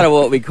 it doesn't matter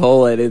what we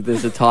call it. If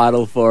there's a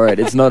title for it,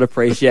 it's not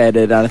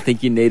appreciated, and I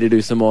think you need to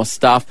do some more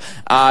stuff.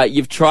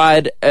 You've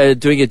tried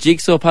doing a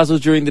jigsaw puzzle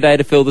during the day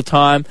to fill the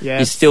time. Yes.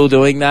 You're still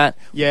doing that?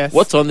 Yes.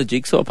 What's on the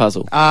jigsaw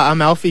puzzle?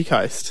 Amalfi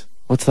Coast.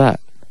 What's that?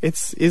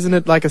 Isn't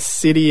it like a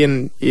city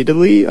in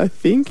Italy, I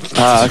think?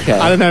 Oh, okay.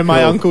 I don't know, my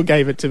Cool. uncle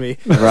gave it to me.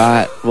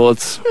 Right. Well,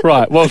 it's...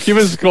 Right. Well, give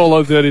us a call on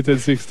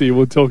 131060.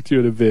 We'll talk to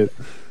you in a bit.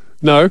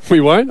 No, we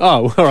won't?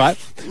 Oh, all right.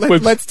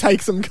 Let's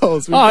take some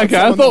calls. We've Oh, got okay.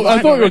 some I on the thought line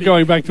we were already.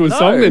 going back to a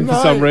song then for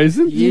some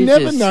reason. You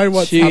never just know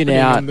what's tune happening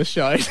out. in the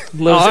show.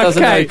 Lewis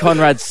doesn't okay. know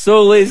Conrad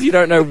Sewell is. You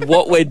don't know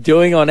what we're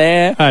doing on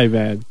air. Hey,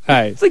 man.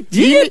 Hey. It's like,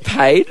 do you get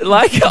paid?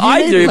 Like,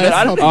 I need do, but less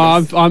I don't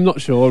hobbies. I'm not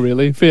sure,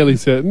 really. Fairly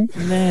certain.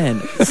 Man.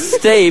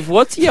 Steve,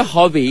 what's your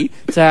hobby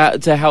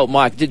to help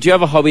Mike? Did you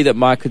have a hobby that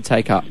Mike could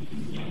take up?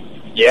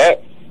 Yeah.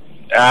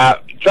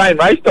 Train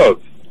race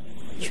dogs.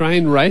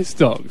 Train race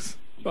dogs.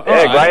 Yeah,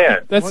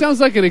 greyhound. That sounds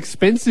like an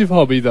expensive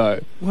hobby, though.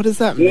 What does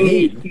that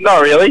mean?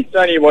 Not really. It's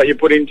only what you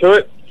put into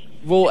it.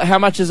 Well, how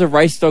much is a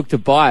race dog to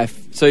buy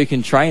so you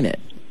can train it?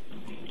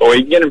 Or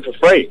you can get them for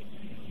free.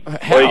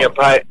 How? Or you can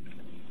pay.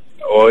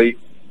 Or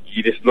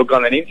you just look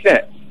on the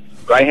internet.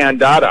 Greyhound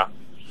data.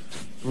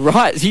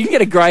 Right, so you can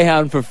get a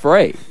greyhound for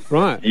free.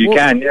 Right. You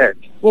can, yeah.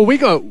 Well,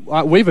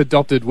 we've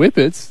adopted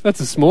Whippets. That's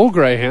a small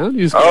greyhound.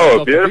 You just Oh,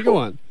 adopt a bigger beautiful.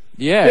 one.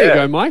 Yeah. There you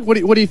go, Mike. What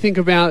do you think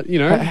about,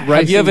 Have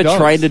racing you ever dogs?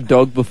 trained a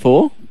dog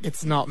before?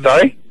 It's not me.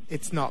 Sorry?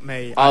 It's not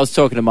me. I was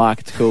talking to Mike.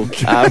 It's cool.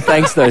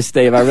 Thanks, though,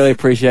 Steve. I really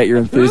appreciate your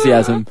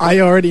enthusiasm. I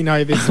already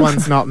know this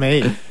one's not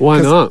me.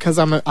 Why not? Because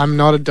I'm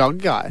not a dog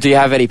guy. Do you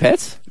have any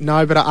pets?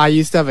 No, but I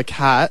used to have a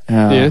cat.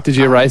 Yeah, did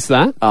you erase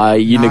that?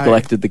 You No.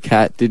 neglected the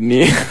cat, didn't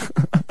you?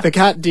 The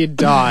cat did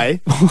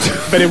die,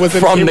 but it was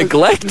From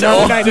neglect?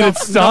 No, or- no, Did not- it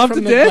starve not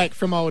from to death? neglect,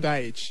 from old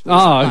age.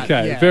 Oh, But,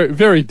 okay. yeah. Very,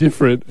 very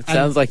different. It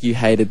sounds like you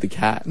hated the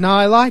cat. No,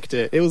 I liked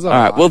it. It was All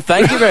right. Well,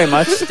 thank you very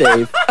much,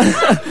 Steve.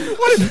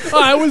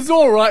 It was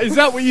all right. Is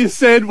that what you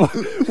said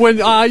when,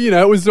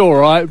 it was all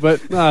right,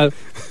 but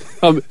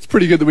it's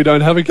pretty good that we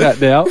don't have a cat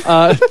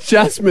now.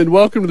 Jasmine,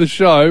 welcome to the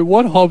show.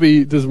 What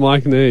hobby does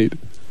Mike need?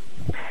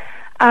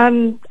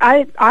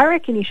 I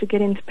reckon you should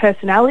get into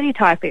personality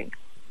typing.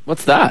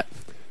 What's that?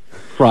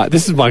 Right,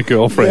 this is my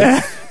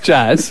girlfriend,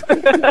 Jazz.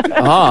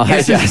 Oh,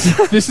 hey, Jazz.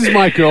 This is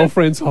my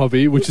girlfriend's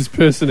hobby, which is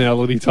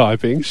personality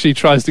typing. She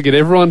tries to get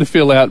everyone to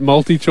fill out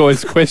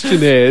multi-choice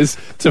questionnaires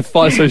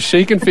so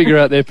she can figure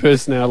out their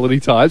personality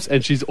types,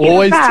 and she's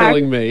always fact,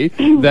 telling me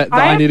that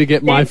I need to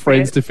get my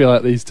friends to fill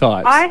out these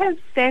types. I have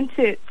sent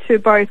it to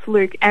both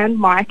Luke and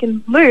Mike,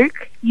 and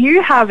Luke,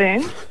 you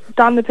haven't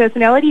done the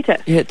personality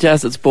test. Yeah,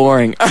 Jazz, it's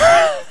boring.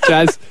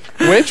 Jazz,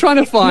 we're trying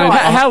to find...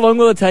 How long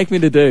will it take me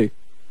to do?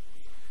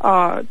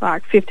 Oh,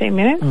 like 15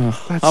 minutes.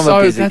 That's I'm so,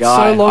 a busy that's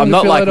guy. so long I'm to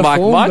not fill like out a Mike.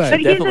 form, Mike babe. should But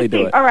here's definitely the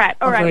thing. do it. All right,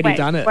 I've already wait,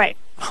 done it. wait.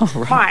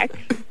 Mike,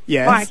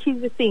 Yes. Mike,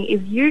 here's the thing.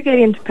 If you get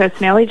into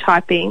personality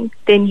typing,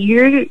 then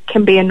you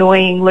can be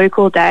annoying Luke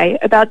all day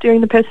about doing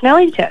the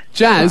personality test.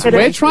 Jazz, But we're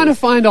it- trying to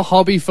find a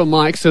hobby for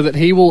Mike so that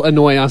he will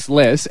annoy us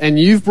less, and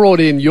you've brought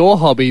in your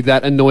hobby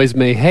that annoys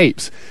me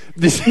heaps.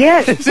 This,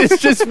 Yes. this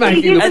is just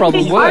making Here's the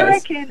problem thing.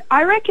 worse.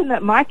 I reckon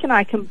that Mike and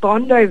I can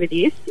bond over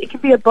this. It can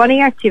be a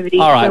bonding activity.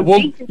 All right, So well,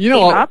 we can you know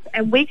team what? up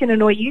and we can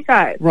annoy you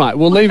guys. Right,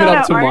 we'll leave it Start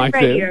up to our own Mike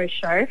radio then.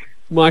 show.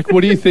 Mike,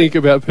 what do you think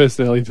about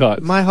personality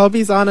types? My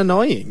hobbies aren't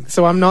annoying,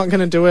 so I'm not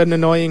going to do an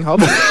annoying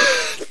hobby.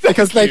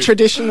 Because they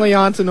traditionally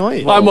aren't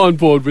annoying. I'm on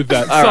board with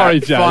that. All Sorry,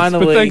 right, Jazz,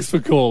 finally, but thanks for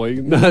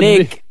calling.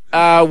 Nick,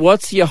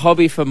 what's your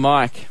hobby for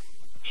Mike?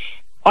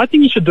 I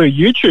think you should do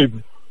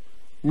YouTube.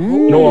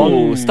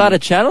 Ooh, start a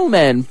channel,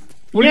 man.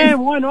 Yeah,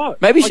 why not?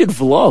 Maybe you should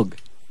vlog.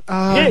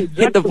 Yeah,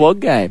 Hit the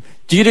vlog game.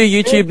 Do you do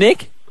YouTube,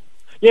 Nick?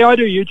 Yeah, I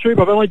do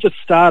YouTube. I've only just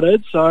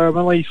started, so I'm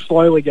only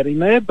slowly getting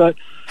there. But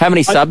how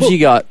many subs you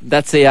got?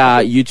 That's the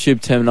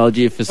YouTube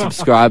terminology for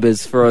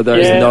subscribers for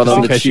those not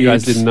on the tubes. You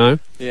guys didn't know.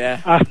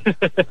 Yeah.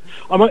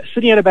 I'm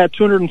sitting at about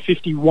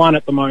 251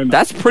 at the moment.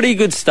 That's a pretty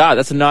good start.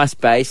 That's a nice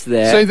base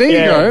there. So there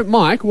you go,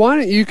 Mike. Why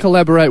don't you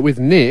collaborate with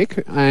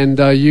Nick, and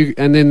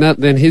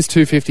then his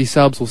 250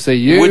 subs will see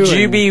you. Would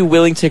you be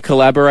willing to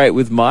collaborate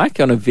with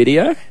Mike on a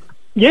video?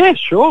 Yeah,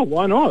 sure.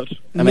 Why not?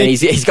 I mean,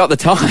 he's got the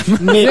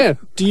time. Nick,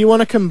 do you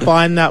want to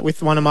combine that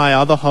with one of my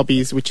other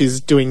hobbies, which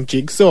is doing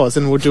jigsaws,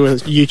 and we'll do a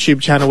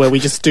YouTube channel where we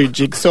just do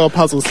jigsaw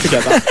puzzles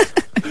together?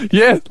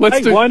 Yeah,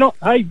 let's do. Why not?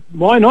 Hey,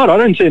 why not? I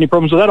don't see any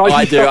problems with that.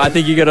 I do. I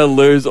think you're going to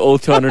lose all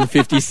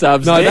 250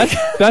 subs. No, Nick.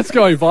 that's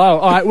going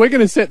viral. All right, we're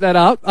going to set that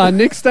up.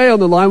 Nick, stay on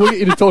the line. We'll get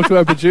you to talk to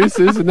our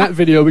producers, and that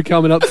video will be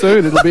coming up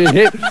soon. It'll be a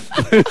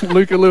hit.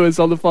 Luca Lewis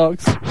on the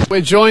Fox.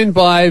 We're joined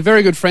by a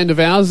very good friend of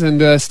ours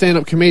and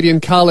stand-up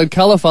comedian Khaled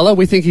Colourfella.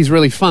 We think he's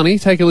really funny.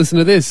 Take a listen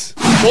to this.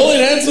 Pauline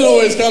Hanson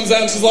always comes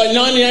out and she's like,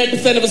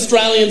 98% of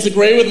Australians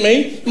agree with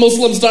me.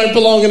 Muslims don't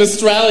belong in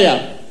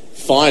Australia.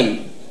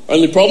 Fine.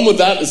 Only problem with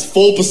that is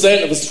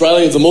 4% of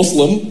Australians are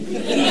Muslim,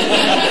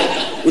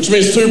 which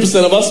means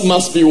 2% of us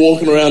must be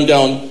walking around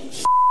going,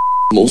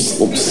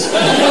 Muslims.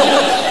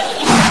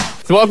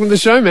 So welcome to the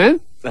show,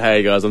 man.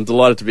 Hey guys, I'm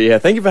delighted to be here.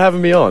 Thank you for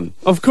having me on.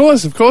 Of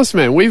course,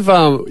 man. We've, you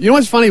know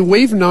what's funny?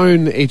 We've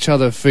known each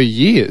other for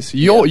years.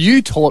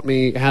 You taught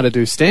me how to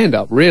do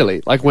stand-up,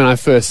 really, like when I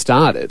first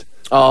started.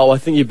 Oh, I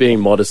think you're being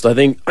modest. I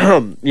think,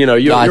 you know...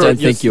 I don't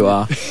think you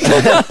are.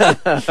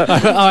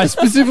 I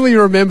specifically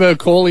remember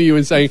calling you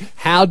and saying,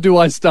 how do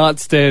I start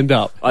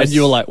stand-up? And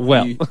you were like,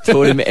 well... You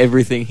taught him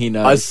everything he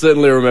knows. I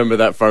certainly remember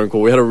that phone call.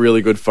 We had a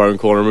really good phone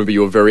call. I remember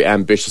you were very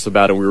ambitious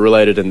about it, and we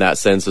related in that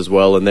sense as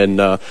well. And then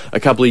a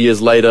couple of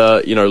years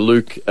later, you know,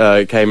 Luke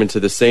came into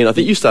the scene. I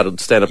think you started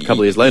stand-up a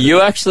couple of years later.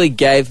 You actually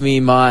gave me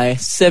my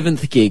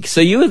 7th gig. So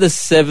you were the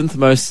 7th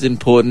most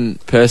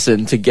important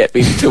person to get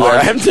me to where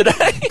I am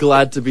today.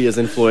 Glad to be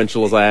as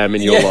influential as I am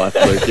in your life,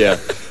 Luke, yeah.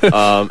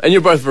 And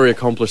you're both very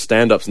accomplished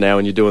stand-ups now,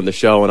 and you're doing the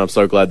show, and I'm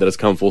so glad that it's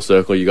come full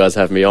circle. You guys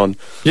have me on.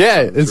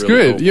 Yeah, it's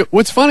really good. Cool.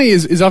 What's funny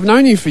is I've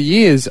known you for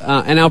years,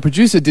 and our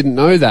producer didn't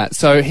know that,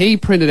 so he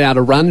printed out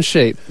a run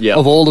sheet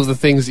of all of the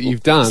things that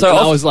you've done. So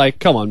I was like,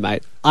 come on,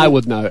 mate. I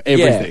would know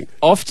everything. Yeah.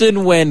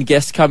 Often when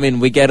guests come in,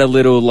 we get a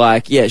little,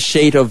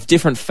 sheet of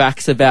different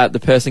facts about the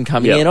person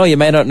coming in. Oh, you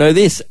may not know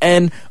this.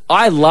 And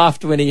I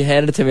laughed when he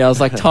handed it to me. I was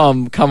like,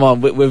 Tom, come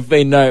on. We've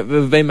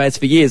been mates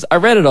for years. I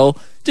read it all.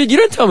 Dude, you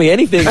don't tell me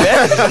anything,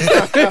 man.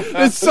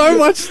 There's so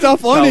much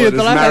stuff on here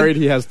that married.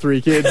 He has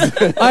 3 kids.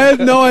 I had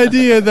no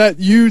idea that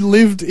you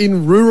lived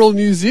in rural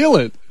New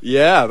Zealand.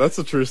 Yeah, that's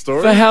a true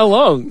story. For how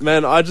long?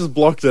 Man, I just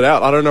blocked it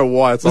out. I don't know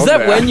why it's on there.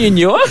 Was that when you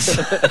knew us?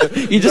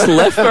 You just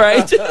left for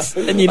ages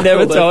and you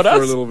never told us?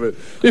 For a little bit.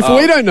 If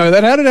we don't know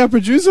that, how did our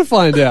producer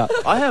find out?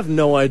 I have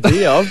no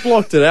idea. I've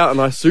blocked it out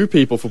and I sue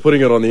people for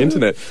putting it on the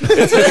internet.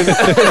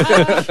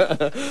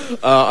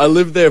 I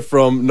lived there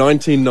from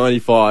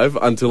 1995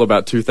 until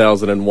about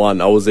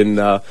 2001. I was in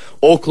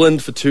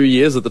Auckland for 2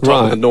 years at the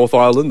top of the North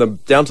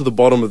Island, down to the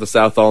bottom of the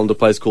South Island, a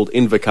place called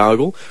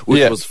Invercargill,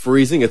 which was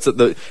freezing. It's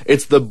the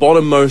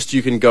bottommost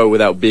you can go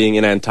without being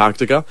in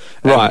Antarctica.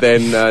 Right.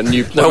 And then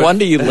New Plymouth. No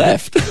wonder you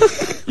left.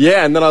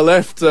 Yeah, and then I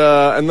left,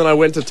 and then I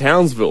went to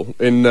Townsville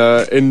in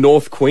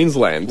North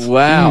Queensland.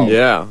 Wow.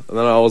 Yeah, and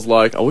then I was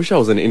like, I wish I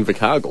was in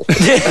Invercargill.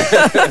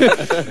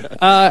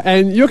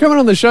 And you're coming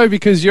on the show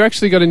because you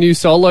actually got a new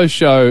solo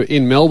show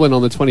in Melbourne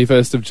on the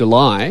 21st of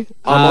July.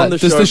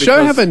 Does the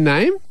show have a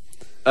name?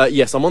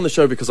 Yes, I'm on the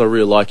show because I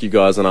really like you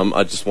guys and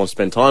I just want to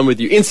spend time with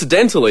you.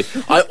 Incidentally,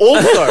 I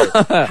also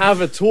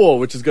have a tour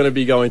which is going to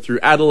be going through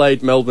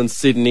Adelaide, Melbourne,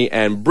 Sydney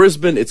and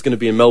Brisbane. It's going to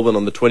be in Melbourne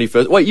on the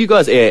 21st. Wait, you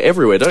guys air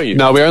everywhere, don't you?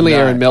 No, we only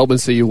air in Melbourne,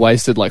 so you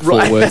wasted like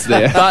 4 words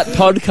there. But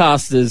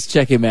podcasters,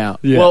 check him out.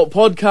 Yeah. Well,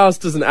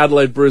 podcasters in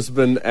Adelaide,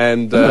 Brisbane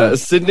and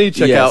Sydney,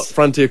 check out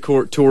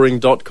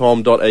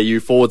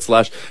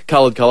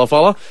frontiertouring.com.au/Khaled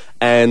Colourfella.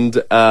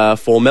 And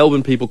for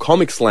Melbourne people,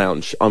 Comics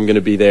Lounge, I'm going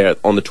to be there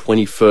on the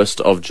 21st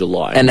of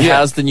July. And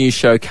how's the new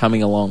show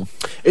coming along?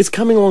 It's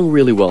coming along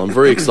really well. I'm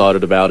very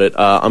excited about it.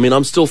 I mean,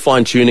 I'm still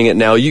fine-tuning it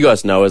now. You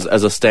guys know,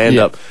 as a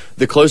stand-up,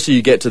 the closer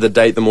you get to the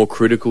date, the more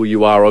critical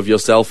you are of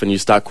yourself, and you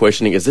start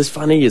questioning, is this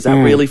funny? Is that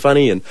really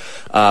funny? And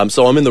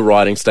so I'm in the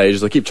writing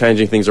stages. I keep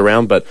changing things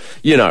around, but,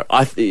 you know,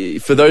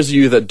 for those of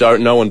you that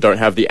don't know and don't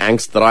have the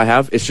angst that I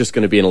have, it's just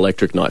going to be an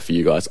electric night for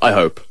you guys, I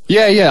hope.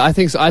 Yeah, I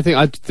think so. I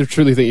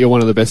truly think you're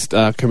one of the best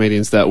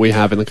comedians that we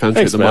have in the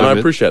country at the moment. I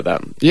appreciate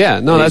that.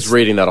 Yeah, no, that's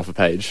reading that off a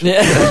page.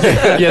 Yeah,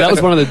 that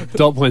was one of the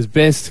dot points.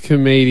 Best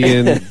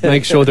comedian.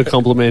 Make sure to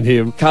compliment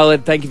him.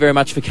 Khaled, thank you very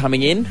much for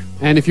coming in.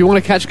 And if you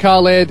want to catch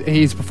Khaled,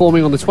 he's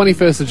performing on the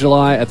 21st of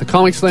July at the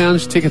Comics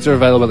Lounge. Tickets are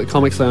available at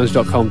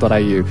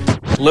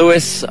comicslounge.com.au.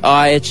 Lewis,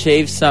 I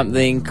achieved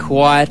something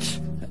quite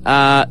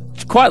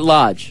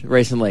large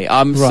recently.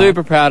 I'm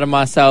super proud of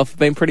myself.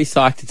 Been pretty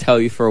psyched to tell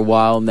you for a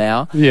while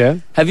now. Yeah.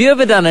 Have you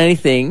ever done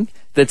anything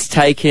that's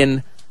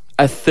taken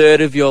a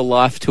third of your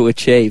life to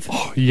achieve?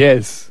 Oh,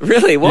 yes.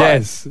 Really? What?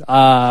 Yes.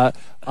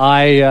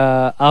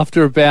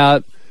 After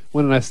about,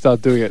 when did I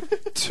start doing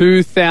it?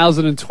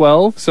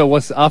 2012. So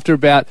after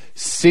about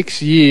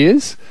 6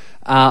 years,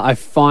 I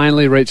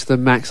finally reached the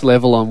max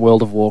level on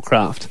World of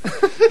Warcraft.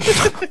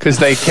 Because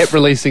they kept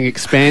releasing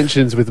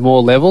expansions with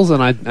more levels,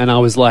 and I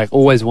was like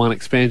always one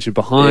expansion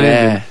behind.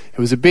 Yeah. It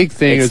was a big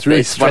thing. It was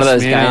really it's one of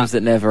those games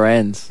that never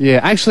ends.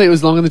 Yeah, actually, it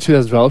was longer than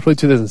 2012, probably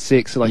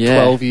 2006, so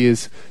 12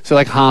 years. So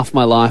half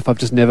my life, I've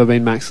just never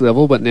been max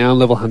level, but now I'm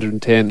level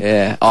 110.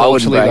 Yeah, I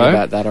wouldn't brag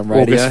about that on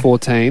radio. August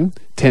 14,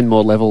 10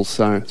 more levels,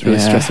 so it's really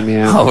stressing me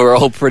out. Oh, we're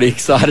all pretty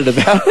excited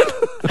about it.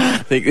 I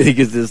think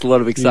there's a lot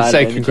of excitement.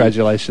 You say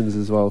congratulations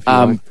as well. If you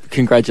like.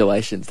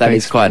 Congratulations.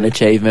 Thanks, is quite an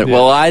achievement. Yeah.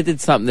 Well, I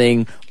did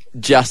something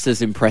just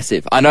as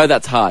impressive. I know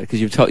that's hard because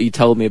you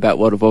told me about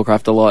World of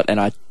Warcraft a lot, and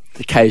I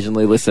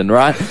occasionally listen,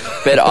 right?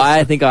 But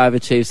I think I've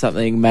achieved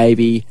something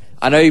maybe,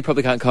 I know you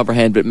probably can't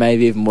comprehend, but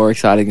maybe even more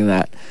exciting than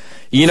that.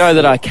 You know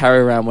that I carry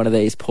around one of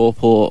these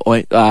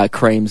pawpaw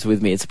creams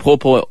with me. It's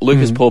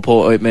Lucas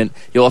Pawpaw ointment.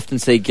 You'll often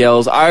see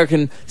girls. I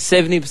reckon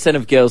 70%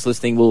 of girls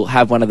listening will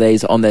have one of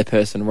these on their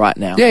person right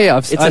now. Yeah,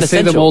 I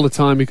see them all the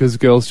time because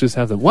girls just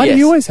have them. Why do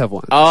you always have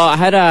one? Oh, I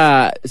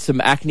had some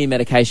acne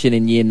medication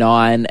in year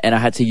 9, and I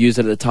had to use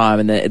it at the time,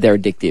 and they're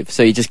addictive.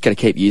 So you just got to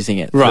keep using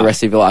it for the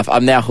rest of your life.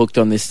 I'm now hooked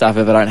on this stuff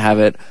if I don't have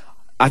it.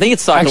 I think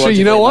it's psychologically. Actually,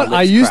 you know what?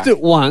 I used it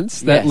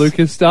once, that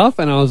Lucas stuff,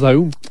 and I was like,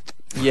 ooh.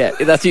 Yeah,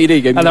 that's what you do.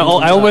 You go, and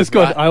I almost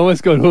got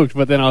hooked,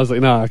 but then I was like,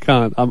 no, I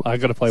can't. I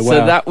got to play WoW.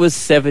 So that was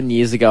 7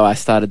 years ago I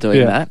started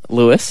doing that.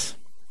 Lewis,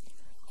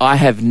 I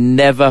have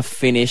never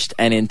finished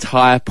an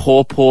entire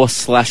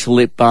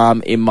pawpaw/lip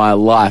balm in my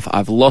life.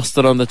 I've lost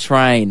it on the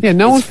train. Yeah,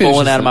 no one finishes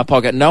fallen out of my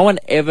pocket. No one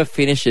ever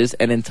finishes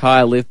an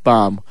entire lip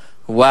balm.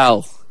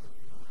 Well,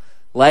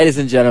 ladies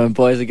and gentlemen,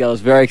 boys and girls,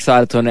 very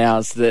excited to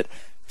announce that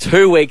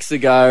 2 weeks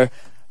ago,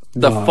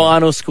 the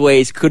final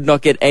squeeze, could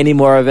not get any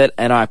more of it,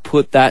 and I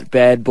put that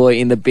bad boy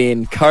in the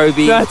bin.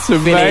 Kobe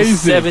finished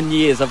 7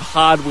 years of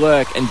hard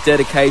work and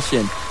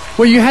dedication.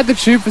 Well, you had the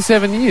tube for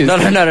 7 years. No.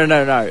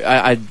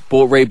 I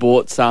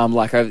rebought some,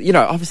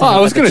 obviously. I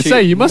was going to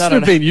say, you must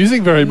have been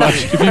using very much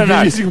if you've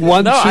been using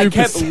one tube I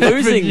kept for 7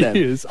 losing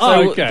years.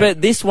 them. Okay.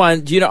 But this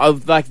one, do you know,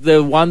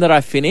 the one that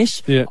I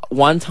finished,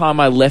 one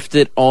time I left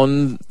it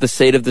on the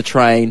seat of the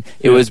train.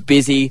 It was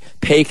busy,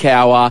 peak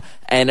hour,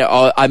 and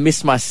I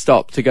missed my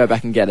stop to go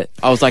back and get it.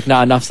 I was like,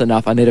 nah, enough's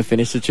enough. I need to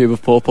finish the tube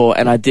of pawpaw,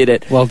 and I did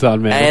it. Well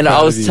done, man. And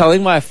I was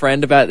telling my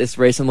friend about this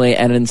recently,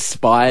 and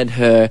inspired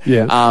her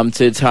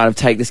to kind of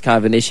take this kind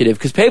of initiative,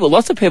 because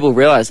lots of people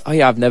realize, oh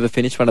yeah, I've never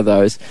finished one of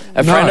those.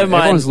 A friend of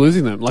mine, everyone's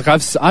losing them.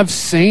 I've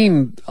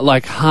seen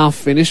half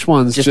finished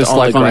ones just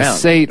on a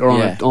seat or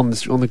on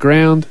the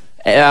ground.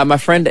 My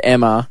friend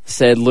Emma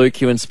said,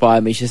 Luke, you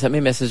inspired me. She sent me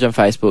a message on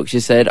Facebook. She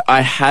said, I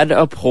had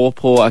a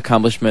pawpaw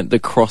accomplishment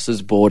that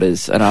crosses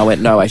borders. And I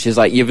went, no way. She's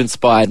like, you've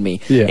inspired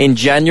me. Yeah. In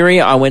January,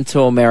 I went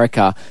to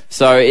America.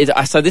 So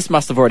this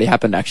must have already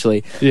happened,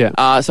 actually.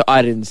 Yeah. So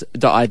I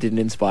didn't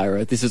inspire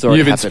her. This has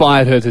already happened. You've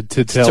inspired her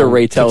to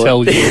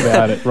retell you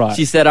about it. Right.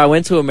 She said, I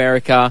went to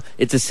America.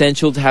 It's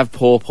essential to have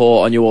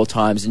pawpaw on you all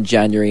times in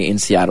January in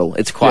Seattle.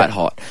 It's quite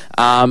hot.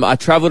 I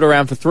traveled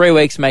around for 3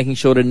 weeks, making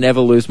sure to never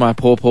lose my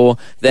pawpaw.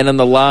 Then on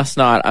the last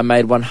night, I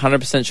made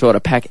 100% sure to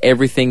pack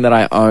everything that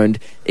I owned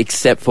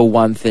except for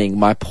one thing,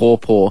 my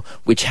pawpaw,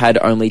 which had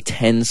only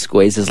 10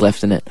 squeezes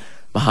left in it.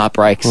 My heart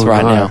breaks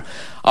now.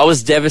 I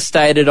was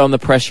devastated on the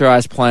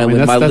pressurized plane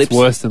with my lips. That's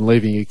worse than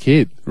leaving your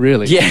kid,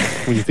 really. Yeah.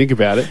 When you think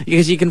about it.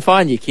 Because you can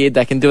find your kid,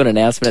 they can do an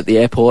announcement at the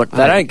airport.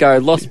 They don't go,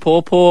 lost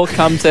pawpaw,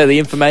 come to the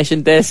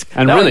information desk.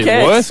 And no really,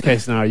 worst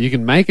case scenario, you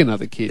can make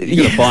another kid.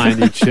 You got to buy a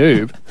new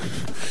tube.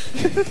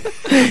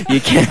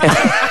 You can.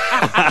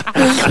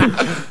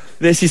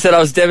 Then she said, I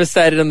was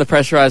devastated on the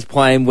pressurised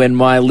plane when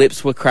my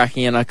lips were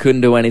cracking and I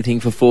couldn't do anything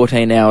for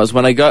 14 hours.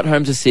 When I got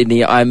home to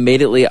Sydney, I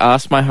immediately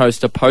asked my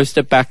host to post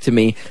it back to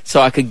me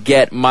so I could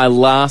get my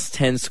last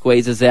 10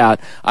 squeezes out.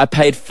 I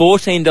paid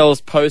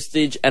 $14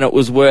 postage and it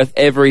was worth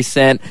every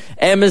cent.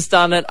 Emma's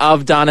done it.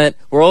 I've done it.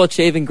 We're all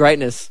achieving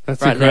greatness.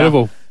 That's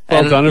incredible.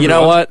 Well done, everyone. You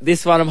know what?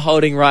 This one I'm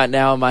holding right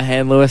now in my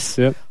hand, Lewis.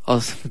 Yep.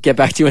 I'll get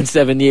back to you in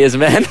 7 years,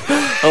 man.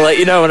 I'll let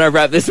you know when I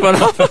wrap this one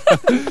up.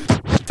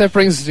 That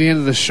brings us to the end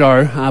of the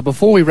show.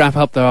 Before we wrap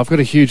up, though, I've got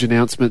a huge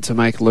announcement to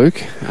make, Luke.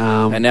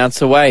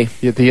 Announce away.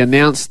 Yeah, the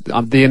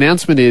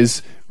announcement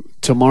is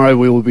tomorrow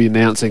we will be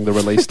announcing the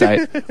release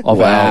date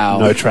of our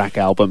No Track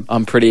album.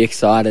 I'm pretty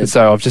excited.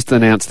 So I've just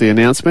announced the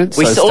announcement,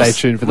 so stay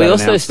tuned for that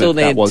announcement. We also still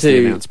need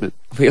the announcement.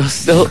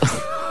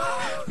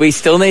 We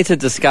still need to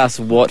discuss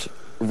what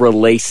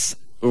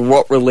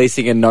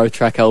releasing a No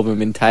Track album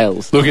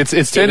entails. Look, it's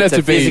turned out to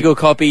be physical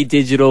copy,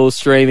 digital,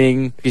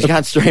 streaming. Because you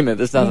can't stream it.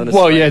 There's nothing to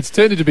stream. Well, yeah, it's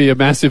turned out to be a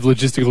massive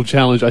logistical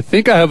challenge. I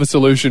think I have a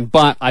solution,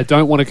 but I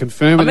don't want to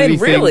confirm anything.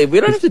 Really,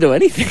 we don't have to do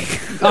anything.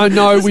 Oh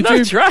no, we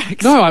do.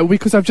 Tracks. No,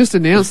 because I've just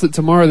announced that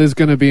tomorrow there's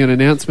going to be an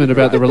announcement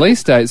about the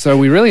release date, so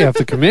we really have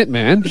to commit,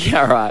 man.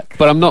 Yeah, right.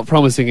 But I'm not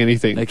promising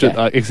anything,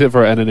 except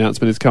for an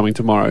announcement is coming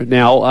tomorrow.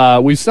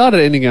 Now, we've started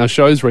ending our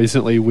shows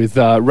recently with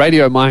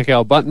Radio Mike,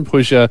 our button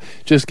pusher,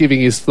 just giving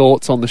his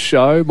thoughts on the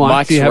show.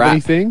 Mike, do you have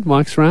anything?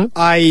 Mike's rap?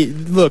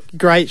 Look,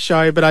 great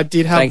show, but I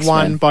did have Thanks,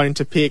 one man. bone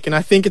to pick, and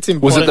I think it's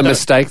important. Was it the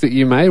mistake that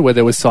you made where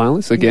there was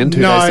silence again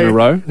 2 days in a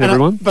row,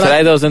 everyone?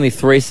 Today there was only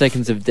 3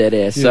 seconds of dead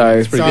air,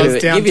 so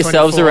give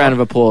yourselves a round of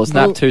applause.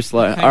 Not too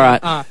slow. All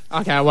right.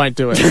 Okay, I won't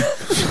do it.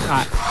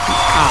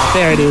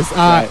 There it is.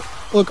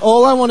 Look,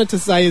 all I wanted to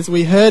say is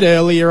we heard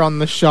earlier on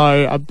the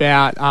show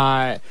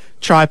about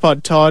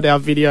Tripod Todd, our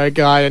video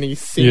guy, and his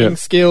singing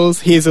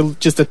skills. Here's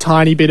just a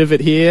tiny bit of it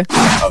here.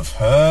 I've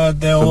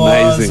heard there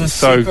Amazing, was a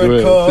so secret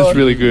good. chord. It's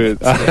really good.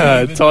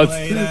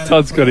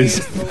 Todd's got his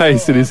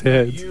face in his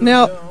head.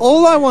 Now,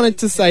 all I wanted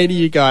to say to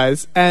you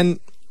guys, and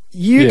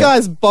you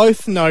guys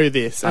both know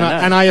this,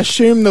 and I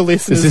assume the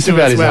listeners Is this do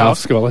about as his well. half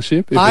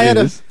scholarship? I had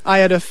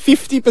a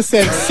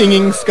 50%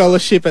 singing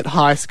scholarship at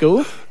high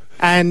school.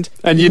 And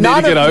you need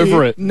to get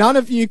over it. None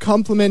of you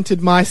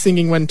complimented my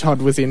singing when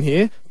Todd was in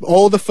here.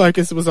 All the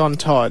focus was on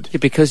Todd. Yeah,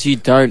 because you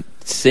don't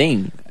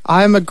sing.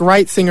 I am a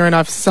great singer, and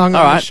I've sung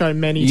on the show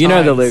many times. You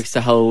know the lyrics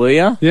to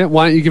Hallelujah. Yeah,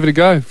 why don't you give it a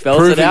go?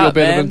 Prove it that out, you're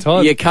better man. than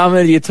Todd.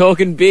 You're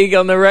talking big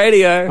on the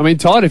radio. I mean,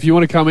 Todd, if you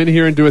want to come in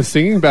here and do a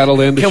singing battle,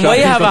 then Can we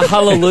have a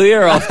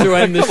hallelujah off to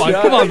end the show?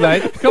 Come on,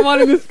 mate.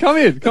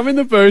 Come in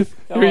the booth.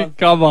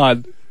 Come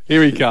on.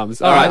 Here he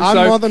comes. All right, I'm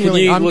so more than can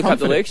willing. you I'm look up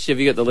the confident. lyrics? Have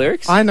you got the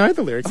lyrics? I know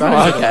the lyrics.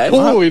 Okay.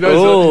 Oh, he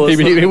knows.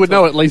 He would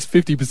know at least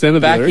 50%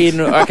 of the lyrics.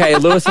 Okay,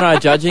 Lewis and I are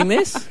judging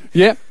this.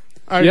 Yeah.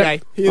 Okay.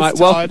 Yep. Here's All right,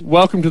 Todd.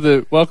 welcome to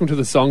the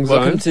song zone.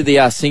 Welcome to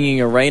the singing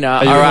arena.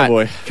 Are you All a right,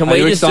 boy? can Are we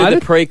you just excited? do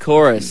the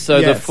pre-chorus? So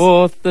Yes. the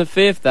fourth, the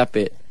fifth, that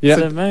bit. Yeah.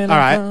 So, All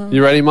right.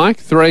 You ready, Mike?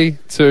 3,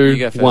 2, You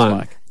go first, 1.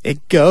 Mike.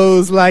 It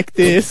goes like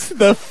this: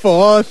 the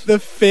fourth, the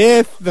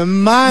fifth, the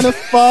minor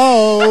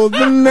fall,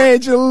 the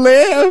major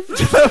lift,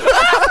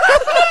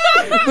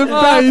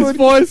 the His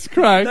voice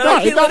cracked.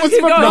 that was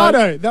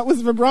vibrato. That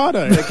was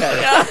vibrato. Okay.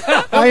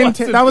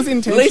 That was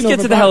intentional. At least get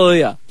to the vibrato.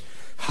 hallelujah.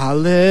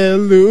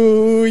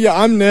 Hallelujah.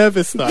 I'm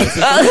nervous though.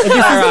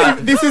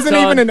 This isn't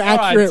even an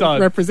accurate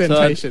Todd.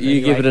 representation.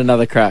 You give it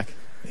another crack.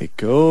 It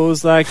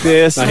goes like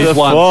this: No, he's the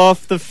won.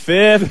 fourth, the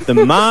fifth, the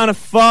minor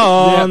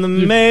fall, Yeah, and the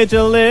you-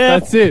 major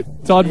lift. That's it.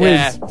 Todd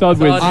wins. Todd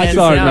wins. hands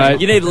Sorry, down.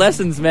 mate. You need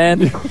lessons,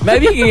 man.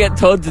 Maybe you can get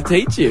Todd to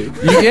teach you.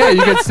 You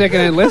get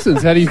second-hand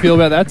lessons. How do you feel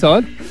about that,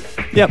 Todd?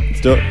 Yep,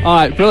 let's do it. All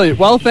right, brilliant.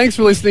 Well, thanks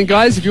for listening,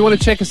 guys. If you want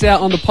to check us out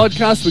on the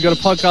podcast, we've got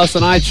a podcast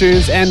on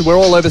iTunes, and we're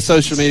all over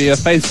social media,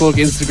 Facebook,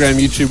 Instagram,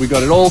 YouTube. We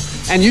got it all.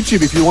 And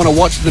YouTube if you want to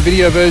watch the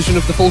video version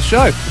of the full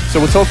show. So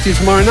we'll talk to you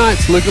tomorrow night.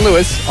 It's Luke and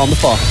Lewis on The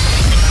Fox.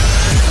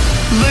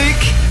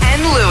 Luke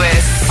and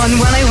Lewis on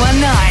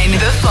 1019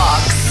 The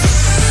Fox.